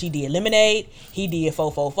wax. She did Lemonade, he did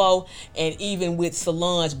 444, and even with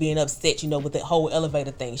Solange being upset, with the whole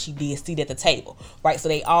elevator thing, she did Seat at the Table, right? So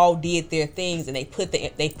they all did their things, and they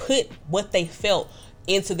put what they felt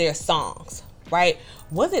into their songs, right?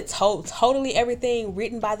 Was it totally everything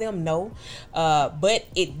written by them? No, but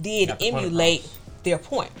it did emulate their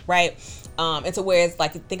point, right? And so whereas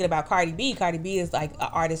like thinking about Cardi B is like an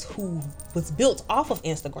artist who was built off of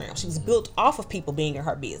Instagram. She was built off of people being in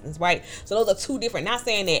her business, right? So those are 2 different, not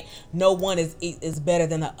saying that no one is better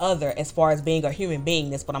than the other as far as being a human being.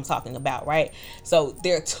 That's what I'm talking about, right? So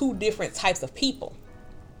there are 2 different types of people,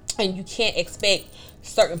 and you can't expect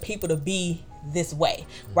certain people to be this way,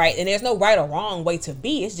 right? And there's no right or wrong way to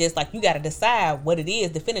be. It's just like you got to decide what it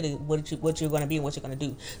is, definitively what you're going to be and what you're going to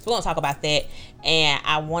do. So we're going to talk about that. And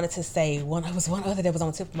I wanted to say one other that was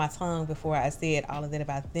on the tip of my tongue before I said all of that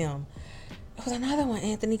about them. It was another one,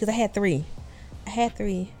 Anthony, because I had three.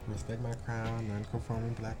 Respect My Crown,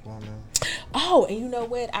 Non-Conforming Black Woman. Oh, and you know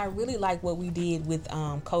what? I really like what we did with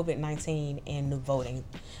COVID-19 and the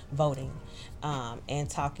voting, and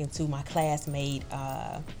talking to my classmate,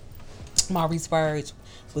 Maurice Burge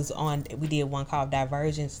was on. We did one called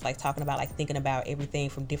Divergence, like talking about like thinking about everything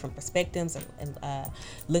from different perspectives and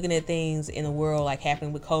looking at things in the world like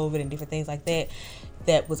happening with COVID and different things like that.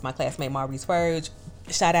 That was my classmate Maurice Burge.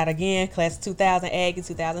 Shout out again, class of 2000, Aggie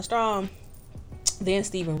 2000 strong. Then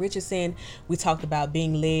Stephen Richardson, we talked about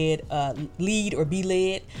being lead or be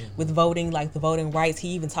led with voting, like the voting rights. He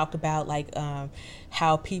even talked about like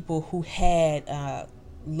how people who had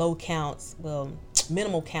low counts,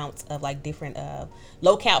 minimal counts of like different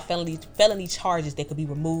low count felony charges that could be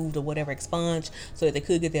removed or whatever, expunged, so that they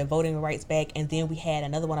could get their voting rights back. And then we had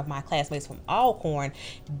another one of my classmates from Alcorn,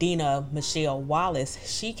 Dina Michelle Wallace.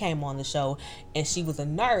 She came on the show, and she was a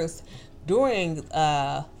nurse during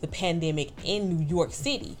the pandemic in New York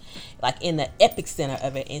City, like in the epicenter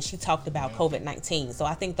of it, and she talked about COVID-19. So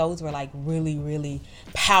I think those were like really, really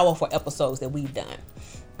powerful episodes that we've done.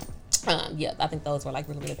 I think those were like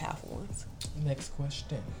really, really powerful ones. Next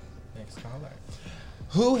question. Next caller.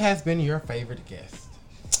 Who has been your favorite guest?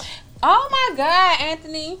 Oh my God,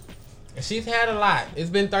 Anthony. She's had a lot.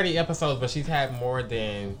 It's been 30 episodes, but she's had more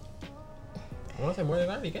than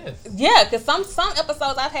 30 guests. Yeah, because some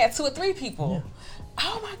episodes I've had 2 or 3 people. Yeah.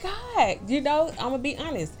 Oh my God. I'm gonna be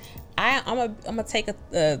honest. I'm gonna take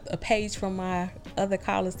a page from my other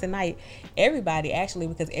callers tonight. Everybody, actually,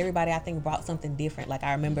 because everybody I think brought something different. Like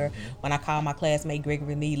I remember when I called my classmate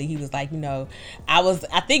Gregory Neely, he was like,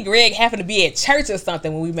 I think Greg happened to be at church or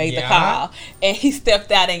something when we made the call, and he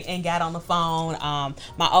stepped out and got on the phone.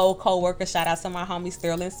 My old coworker, shout out to my homie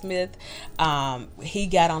Sterling Smith, he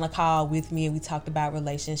got on a call with me and we talked about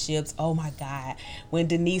relationships. Oh my God, when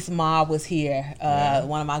Denise Ma was here,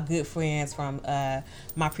 one of my good friends from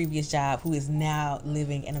my previous job, who is now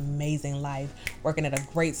living an amazing life, working at a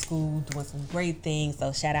great school, doing some great things.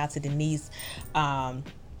 So shout out to Denise.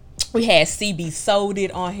 We had CB Sold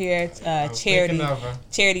It on here. Charity.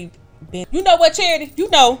 You know what, Charity?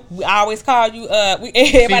 We always call you.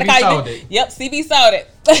 Everybody call you. Yep, CB Sold It.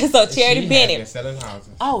 So Charity Bennett. Been selling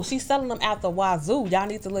houses. Oh, she's selling them out the wazoo. Y'all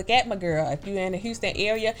need to look at my girl if you're in the Houston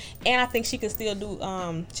area. And I think she can still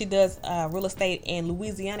do. She does real estate in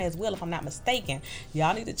Louisiana as well, if I'm not mistaken.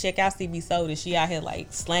 Y'all need to check out CB Sold It. She out here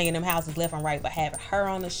like slanging them houses left and right. But having her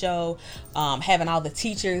on the show, having all the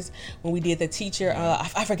teachers when we did the teacher.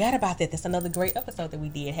 I forgot about that. That's another great episode that we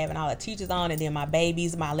did. Having all the teachers on, and then my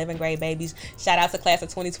babies, my 11th grade babies. Shout out to class of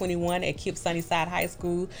 2021 at KIPP Sunnyside High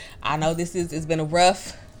School. I know it's been a rough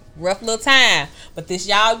Rough little time. But this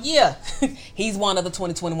y'all year, he's one of the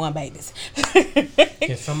 2021 babies.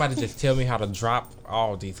 Can somebody just tell me how to drop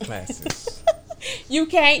all these classes? You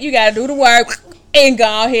can't. You got to do the work and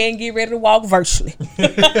go ahead and get ready to walk virtually.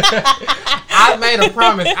 I made a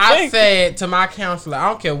promise. I said to my counselor, I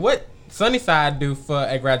don't care what Sunnyside do for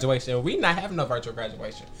a graduation. We not having no virtual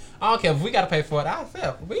graduation. I don't care if we got to pay for it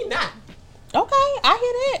ourselves. We not. Okay, I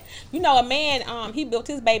hear that. You know, a man, he built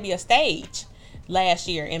his baby a stage last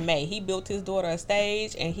year in May. He built his daughter a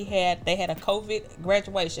stage, and they had a COVID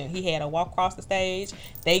graduation. He had to walk across the stage.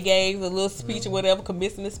 They gave a little speech or whatever,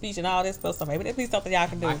 commencing the speech and all this stuff. So maybe that'd be something y'all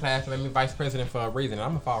can do. My class made me vice president for a reason. I'm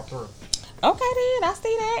gonna follow through. Okay, then I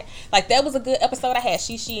see that. Like, that was a good episode. I had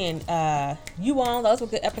Shishi and you on. Those were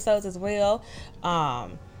good episodes as well.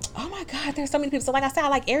 Oh my God, there's so many people. So like I said, I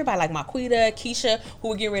like everybody, like Marquita, Keisha, who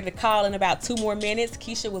we're getting ready to call in about 2 more minutes.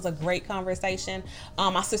 Keisha was a great conversation.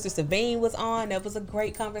 My sister Savine was on. That was a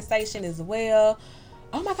great conversation as well.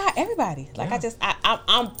 Oh my God, everybody. Like, yeah.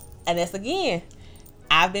 I'm and that's again,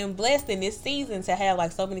 I've been blessed in this season to have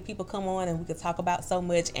like so many people come on and we could talk about so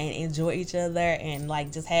much and enjoy each other and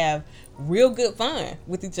like just have real good fun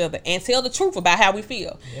with each other and tell the truth about how we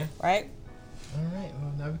feel. Yeah. Right? All right.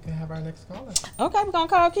 Well, now we can have our next caller. Okay, we're going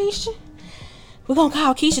to call Keisha. We're going to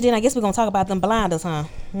call Keisha, then I guess we're going to talk about them blinders, huh?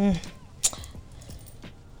 Oh,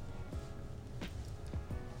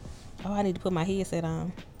 I need to put my headset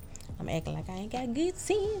on. I'm acting like I ain't got good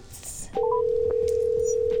sense.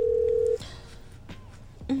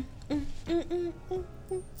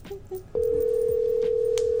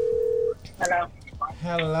 Hello.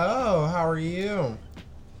 Hello. How are you?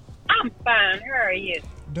 I'm fine. How are you?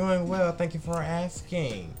 Doing well. Thank you for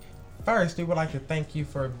asking. First, we would like to thank you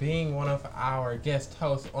for being one of our guest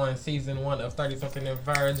hosts on season 1 of 30 Something and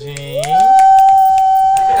Virgin.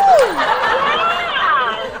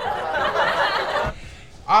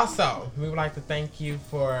 Also, we would like to thank you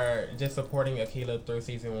for just supporting Akilah through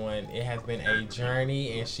season 1. It has been a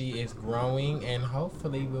journey and she is growing, and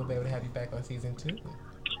hopefully we'll be able to have you back on season 2.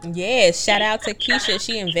 Yes, shout out to Keisha.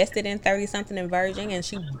 She invested in 30 Something and Virgin and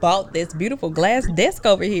she bought this beautiful glass desk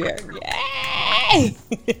over here. Yay!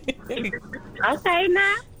 Okay,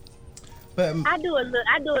 now. But I do a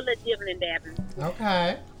little dibbling dabbling.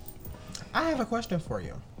 Okay. I have a question for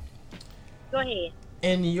you. Go ahead.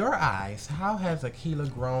 In your eyes, how has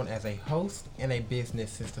Akilah grown as a host and a business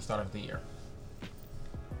since the start of the year?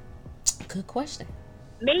 Good question.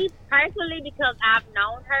 Me personally, because I've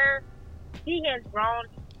known her, she has grown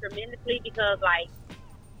tremendously because, like,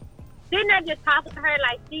 sitting there just talking to her,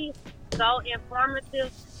 like, she's so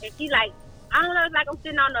informative. And she, like, I don't know, it's like I'm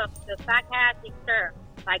sitting on the psychiatric chair.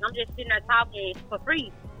 Like, I'm just sitting there talking for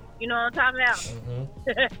free. You know what I'm talking about? Mm-hmm.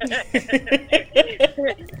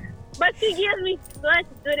 But she gives me such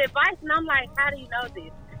good advice, and I'm like, how do you know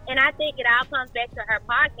this? And I think it all comes back to her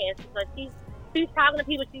podcast because she's talking to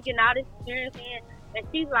people, she's getting all this experience in, and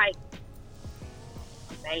she's like,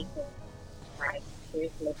 amazing. Right,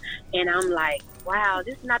 seriously. And I'm like, wow,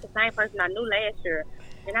 this is not the same person I knew last year.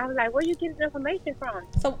 And I was like, where you get this information from?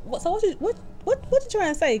 So what you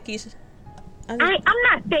trying to say, Keisha? I'm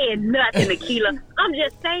not saying nothing, Akilah. I'm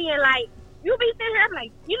just saying, like, you be sitting here, I'm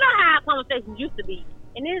like, you know how our conversations used to be.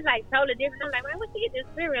 And it's like totally different. I'm like, man, where she get this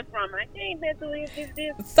experience from? Like, she ain't been through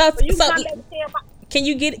this. So can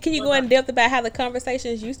you go in depth about how the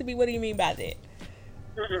conversations used to be? What do you mean by that?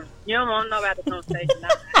 Mm-mm. You don't want to know about the conversation.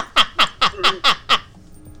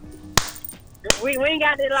 We ain't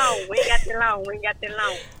got that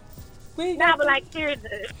long. No, but like seriously,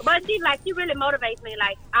 but she really motivates me.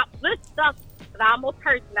 Like little stuff that I almost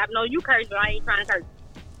cursed. I know you cursed, but I ain't trying to curse.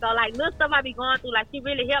 So like little stuff I be going through, like she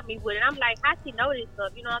really helped me with it. I'm like, how she know this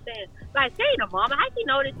stuff? You know what I'm saying? Like she ain't a mama. How she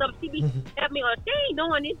know this stuff? She be help me, or she ain't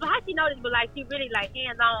doing this, but how she know this? But like she really like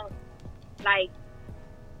hands on, like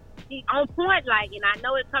she on point. Like, and I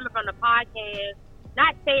know it's coming from the podcast.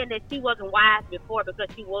 Not saying that she wasn't wise before, because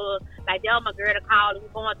she was. Like, that was my girl to call, and we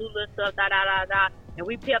going through little stuff, and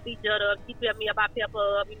we pep each other up. She pep me up, I pep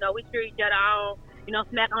her up. You know, we cheer each other on. You know,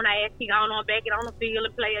 smack on her ass, kick on back, get on the field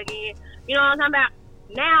and play again. You know what I'm talking about?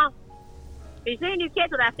 Now, you seen this catch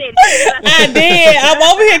what I said? I did. I'm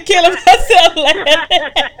over here killing myself laughing.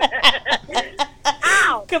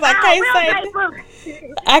 Because I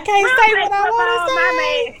can't say what I want to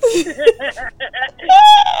say.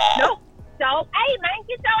 Nope. So, hey man,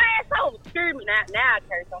 get your ass home. Screw me now. Now I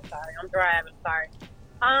curse. I'm sorry. I'm driving. Sorry.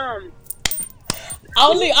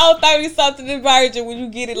 Only on 30 Something and Virgin when you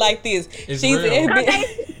get it like this. It's she's real.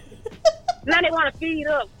 Now they want to feed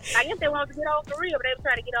up. I guess they want to get over for real, but they were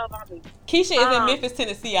trying to get over on me. Keisha is in Memphis,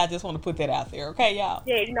 Tennessee. I just want to put that out there, okay, y'all?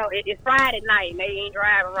 Yeah, you know, it's Friday night and they ain't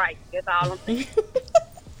driving right. That's all I'm saying.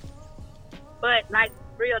 But like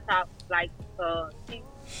real talk, like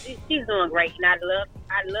she's doing great, and I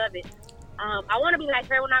love it. I want to be like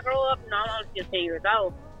her when I grow up. You know, I'm only just 10 years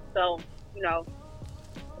old, so you know,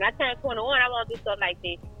 when I turn 21, I want to do stuff like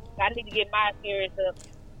this. So I need to get my experience up, so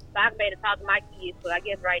I can be able to talk to my kids. So I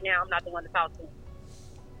guess right now I'm not the one to talk to them,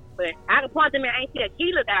 but I can point them and ain't see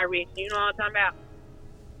Akila got rich. You know what I'm talking about?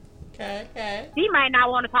 Okay. She might not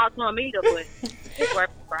want to talk to him either, but it's worth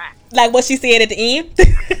a try. Like what she said at the end.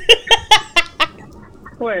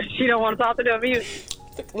 Where she don't want to talk to them either.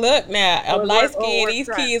 Look now, I'm light skinned. These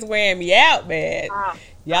kids wearing me out, man.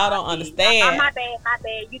 Y'all don't understand. My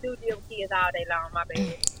bad. You do deal with kids all day long. My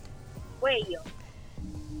bad. Well,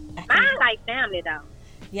 mine like family though.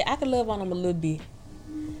 Yeah, I can love on them a little bit.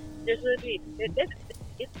 Just a little bit.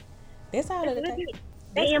 That's all it takes.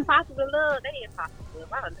 They impossible to love.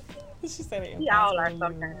 I understand. She said it. We all are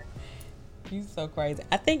sometimes. You so crazy.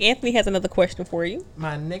 I think Anthony has another question for you.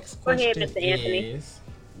 My next question Mr. Anthony. is,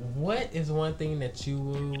 what is one thing that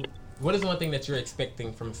you're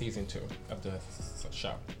expecting from season 2 of the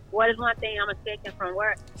show? What is one thing I'm expecting from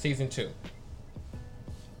work? Season 2.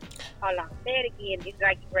 Hold on. Say it again. It's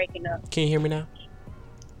like you're breaking up. Can you hear me now?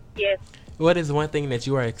 Yes. What is one thing that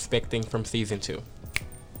you are expecting from season 2?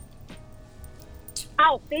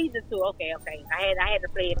 Oh, season 2. Okay. I had to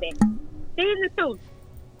play it back. Season 2.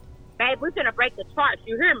 Babe, we're gonna break the charts.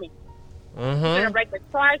 You hear me? We're gonna break the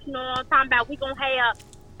charts. You know what I'm talking about? We're gonna have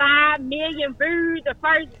 5 million views the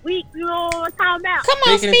first week. You know what I'm talking about? Come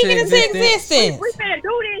on, speaking into existence. We finna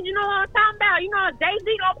do this. You know what I'm talking about? You know,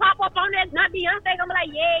 Jay-Z gonna pop up on that. Not Beyonce gonna be like,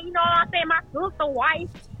 yeah, you know what I'm saying? My sister wife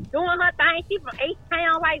doing her thing. She from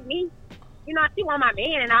H-Town like me. You know, she want my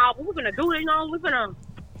man and all. But we're gonna do it. You know, we're gonna.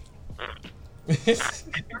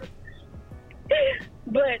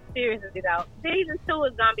 But seriously though, season 2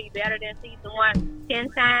 is gonna be better than season 1 10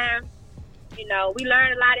 times. You know, we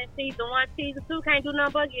learned a lot in season 1. Season 2 can't do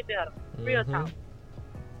nothing but get better. Real talk.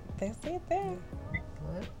 That's it there.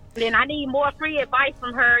 Then I need more free advice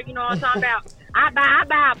from her. You know what I'm talking about? I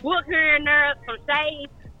buy a book here and there, some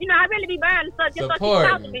shades. You know, I really be buying the stuff just so she can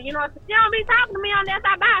talk to me. You know, she don't be talking to me unless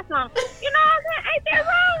I buy something. You know what I'm saying? Ain't that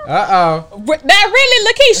wrong? That really,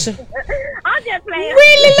 Lakeisha? I'm just playing.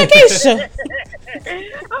 Really, Lakeisha?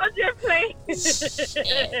 I'm just playing.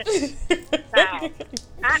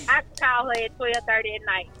 I call her at 12:30 at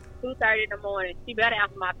night, 2:30 in the morning. She better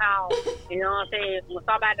answer my call. You know what I'm saying? When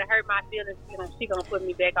somebody hurt my feelings, she gonna put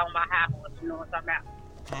me back on my high horse. You know what I'm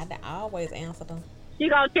talking about? I always answer them. She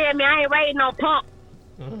gonna tell me I ain't raising no punk.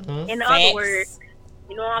 In the other words,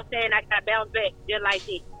 you know what I'm saying? I gotta bounce back just like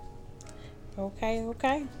this. Okay.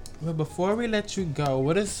 Well, before we let you go,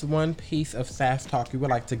 what is one piece of sass talk you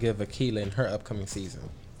would like to give Akila in her upcoming season?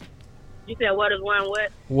 You said what is one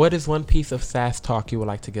what? What is one piece of sass talk you would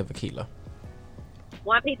like to give Akila?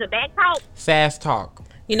 One piece of back talk? Sass talk.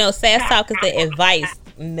 You know, sass talk is the advice,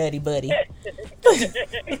 nutty buddy. I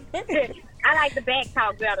like the back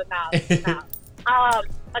talk better now.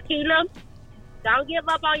 Akila, don't give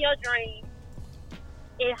up on your dream.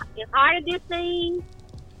 It's hard as this seems,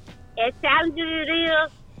 as challenging as it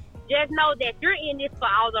is, just know that you're in this for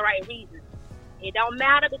all the right reasons. It don't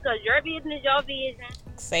matter because your vision is your vision.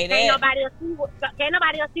 Say that. Can't nobody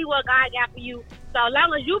else see what God got for you. So as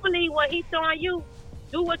long as you believe what He's showing you,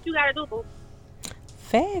 do what you gotta do, boo.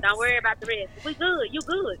 Facts. Don't worry about the rest. We good. You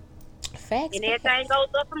good. Facts. And everything goes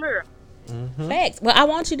up from here. Facts. Well, I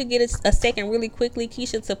want you to get a second really quickly,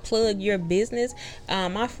 Keisha, to plug your business.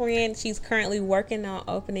 My friend, she's currently working on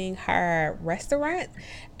opening her restaurant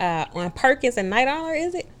on Perkins and Night Honor,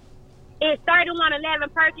 is it? It's 3111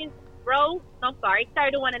 Perkins Road. I'm sorry,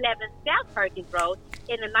 3111 South Perkins Road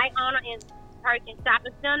in the Night Honor in Perkins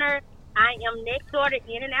Shopping Center. I am next door to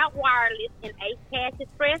In-N-Out Wireless and Ace Cash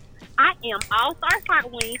Express. I am All-Star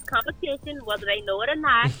Front Wings competition, whether they know it or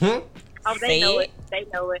not. Oh, they know it. They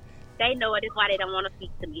know it. They know it. It's why they don't want to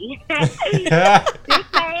speak to me.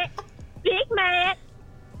 Big mad.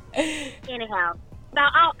 Anyhow. So,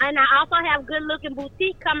 and I also have Good Looking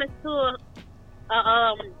Boutique coming to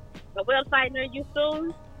a website near you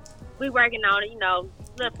soon. We working on it, you know,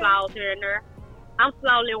 little flaws here and there. I'm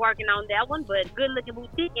slowly working on that one, but Good Looking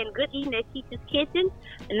Boutique and Good Eating at Keisha's Kitchen,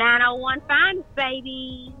 901 Finest,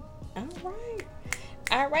 baby.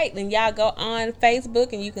 All right, then y'all go on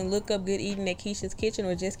Facebook and you can look up Good Eating at Keisha's Kitchen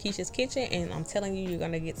or just Keisha's Kitchen, and I'm telling you, you're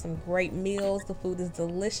gonna get some great meals. The food is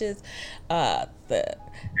delicious.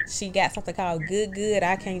 She got something called Good.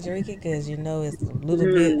 I can't drink it because you know it's a little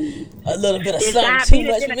bit of something too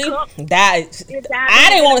much for me. I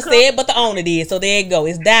didn't want to say it, but the owner did, so there you go.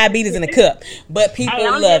 It's diabetes in a cup, but people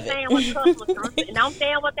love it. And I'm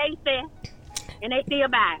saying what they say, and they still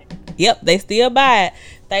buy it. Yep, they still buy it.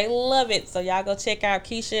 They love it. So y'all go check out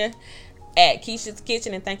Keisha at Keisha's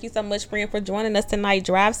Kitchen. And thank you so much, friend, for joining us tonight.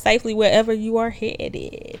 Drive safely wherever you are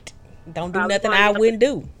headed. Don't do nothing I wouldn't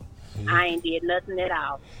do. I ain't did nothing at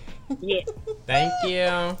all. Yeah. Thank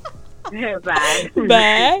you. Bye.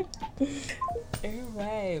 Bye. All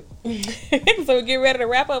right. So we get ready to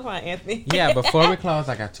wrap up, huh, Anthony? Yeah, before we close,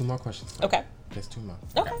 I got 2 more questions. Okay. There's 2 more.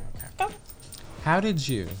 Okay. How did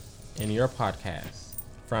you, in your podcast,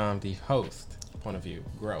 from the host point of view,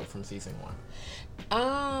 grow from season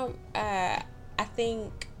 1? I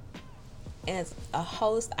think as a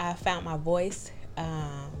host, I found my voice.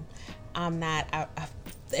 I'm not.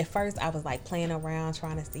 At first, I was like playing around,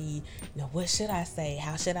 trying to see, what should I say?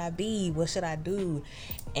 How should I be? What should I do?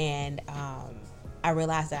 And I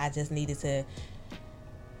realized that I just needed to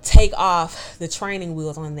take off the training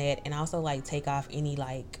wheels on that, and also like take off any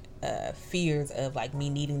like fears of like me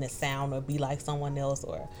needing to sound or be like someone else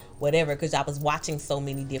or whatever, because I was watching so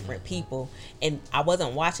many different people, and I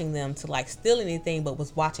wasn't watching them to like steal anything, but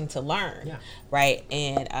was watching to learn. Right?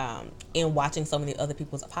 And in watching so many other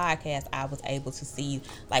people's podcasts, I was able to see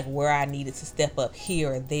like where I needed to step up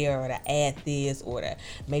here or there, or to add this, or to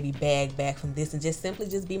maybe bag back from this, and just simply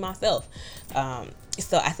just be myself.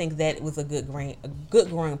 So I think that was a good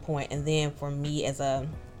growing point. And then for me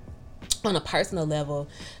on a personal level,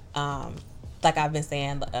 like I've been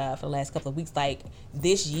saying for the last couple of weeks, like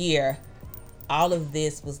this year, all of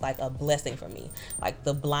this was like a blessing for me. Like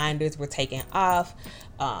the blinders were taken off.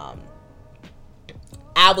 I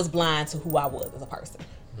was blind to who I was as a person.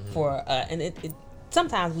 And it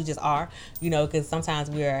sometimes we just are, because sometimes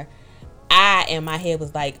I in my head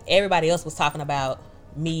was like everybody else was talking about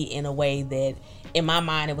me in a way that in my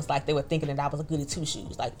mind it was like they were thinking that I was a goody two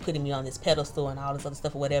shoes, like putting me on this pedestal and all this other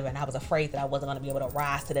stuff or whatever, and I was afraid that I wasn't going to be able to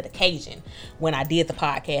rise to that occasion when I did the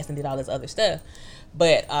podcast and did all this other stuff.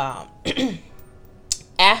 But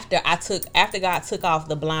after God took off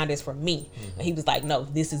the blinders from me, he was like, no,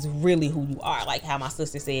 this is really who you are. Like how my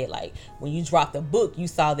sister said, like when you dropped the book, you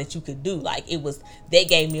saw that you could do. Like that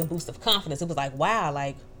gave me a boost of confidence. It was like, wow,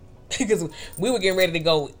 like because we were getting ready to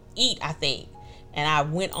go eat, I think. And I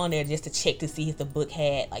went on there just to check to see if the book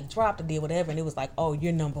had like dropped or did whatever. And it was like, oh,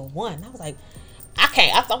 you're number 1. And I was like,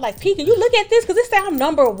 I'm like, P, can you look at this? Because it said I'm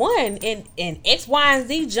number 1 in X, Y, and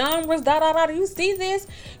Z genres, Do you see this?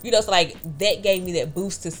 So like that gave me that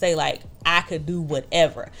boost to say like I could do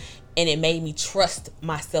whatever. And it made me trust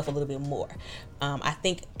myself a little bit more. I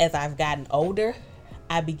think as I've gotten older,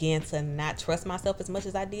 I began to not trust myself as much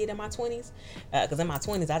as I did in my 20s. Because in my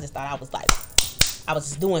 20s, I just thought I was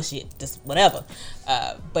just doing shit, just whatever.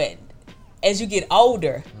 But as you get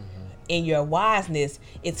older, in your wiseness,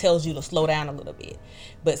 it tells you to slow down a little bit.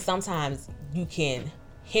 But sometimes you can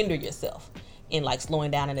hinder yourself in like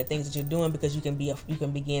slowing down in the things that you're doing because you can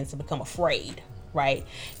begin to become afraid, right?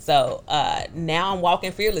 So now I'm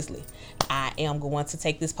walking fearlessly. I am going to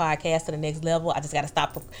take this podcast to the next level. I just got to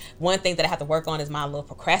stop. One thing that I have to work on is my little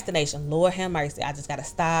procrastination. Lord have mercy. I just got to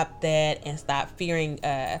stop that and stop fearing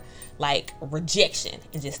like rejection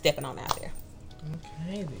and just stepping on out there.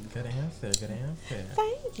 Okay, good answer.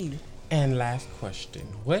 Thank you. And last question.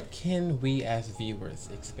 What can we as viewers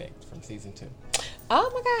expect from season 2?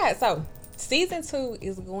 Oh my God. So season 2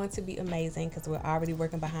 is going to be amazing because we're already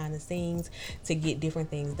working behind the scenes to get different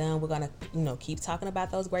things done. We're going to, keep talking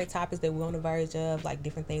about those great topics that we're on the verge of, like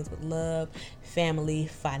different things with love, family,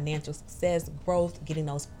 financial success, growth, getting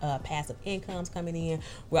those passive incomes coming in.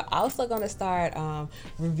 We're also going to start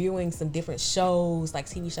reviewing some different shows, like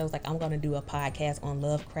TV shows. Like I'm going to do a podcast on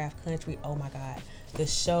Lovecraft Country. Oh my God. The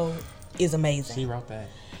show is amazing. She wrote that.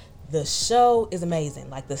 The show is amazing.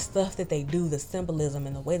 Like the stuff that they do, the symbolism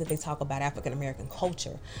and the way that they talk about African American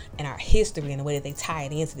culture and our history and the way that they tie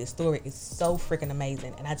it into this story is so freaking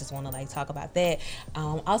amazing. And I just want to like talk about that.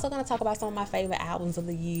 Also going to talk about some of my favorite albums of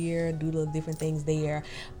the year, do the different things there.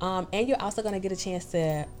 And you're also going to get a chance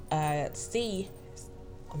to see,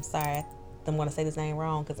 I'm sorry, I'm going to say this name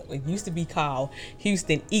wrong because it used to be called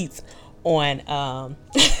Houston Eats on,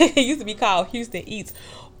 it used to be called Houston Eats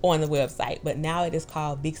on the website, but now it is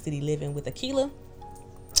called Big City Living with Akila.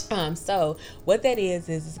 So what that is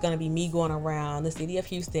it's going to be me going around the city of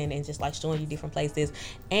Houston and just like showing you different places.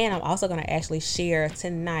 And I'm also going to actually share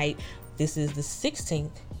tonight. This is the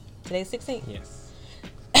 16th. Today's 16th. Yes.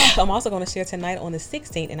 I'm also going to share tonight on the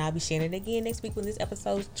 16th, and I'll be sharing it again next week when this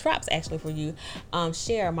episode drops actually for you.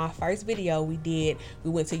 Share my first video we did.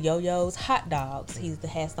 We went to Yo-Yo's Hot Dogs. He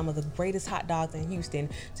has some of the greatest hot dogs in Houston.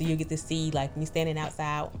 So you'll get to see like me standing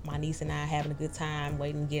outside, my niece and I having a good time,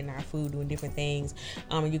 waiting, getting our food, doing different things.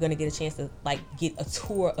 And you're going to get a chance to like get a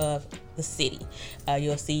tour of the city.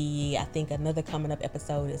 You'll see, I think another coming up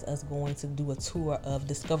episode is us going to do a tour of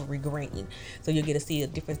Discovery Green. So you'll get to see a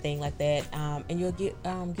different thing like that. And you'll get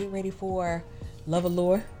ready for Love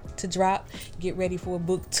Allure to drop. Get ready for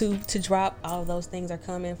book 2 to drop. All of those things are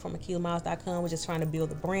coming from AkilahMiles.com. We're just trying to build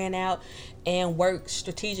the brand out and work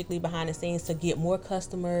strategically behind the scenes to get more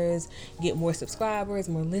customers, get more subscribers,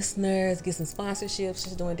 more listeners, get some sponsorships,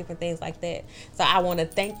 just doing different things like that. So I want to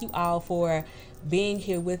thank you all for being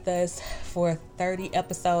here with us for 30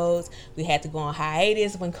 episodes. We had to go on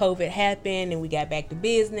hiatus when COVID happened and we got back to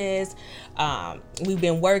business. We've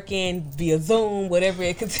been working via Zoom, whatever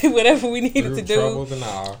it could do, whatever we needed to do. Troubles and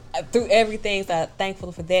all. Through everything. So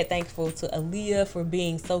thankful for that. Thankful to Aaliyah for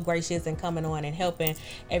being so gracious and coming on and helping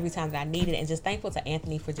every time that I needed. And just thankful to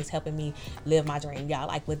Anthony for just helping me live my dream. Y'all,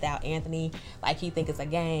 like without Anthony, like he think it's a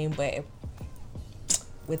game, but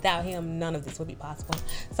without him, none of this would be possible.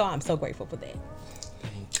 So I'm so grateful for that.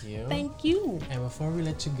 Thank you. Thank you. And before we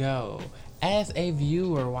let you go, as a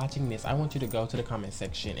viewer watching this, I want you to go to the comment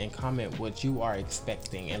section and comment what you are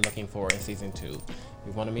expecting and looking for in season 2.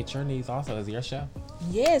 We want to meet your needs also. It's your show.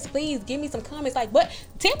 Yes, please give me some comments. Like, what?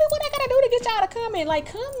 Tell me what I gotta do to get y'all to comment.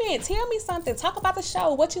 Like, comment. Tell me something. Talk about the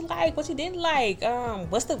show. What you like. What you didn't like.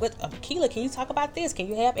 Keelah, can you talk about this? Can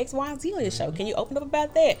you have X, Y, and Z on your show? Can you open up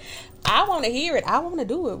about that? I want to hear it. I want to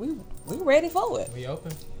do it. We ready for it. We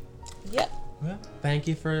open. Yep. Well, thank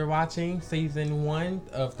you for watching season 1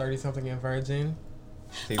 of 30 Something and Virgin.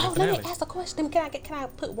 Season finale. Let me ask a question. Can I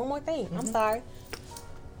put one more thing? I'm sorry.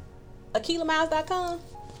 AkilahMiles.com.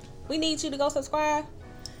 We need you to go subscribe.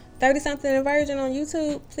 30 Something and Virgin on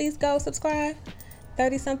YouTube. Please go subscribe.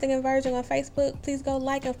 30 Something and Virgin on Facebook. Please go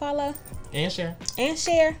like and follow. And share.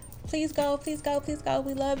 Please go.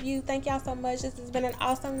 We love you. Thank y'all so much. This has been an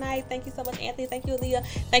awesome night. Thank you so much, Anthony. Thank you, Aaliyah.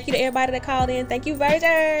 Thank you to everybody that called in. Thank you,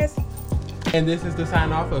 Virgins. And this is the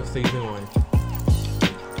sign off of season 1.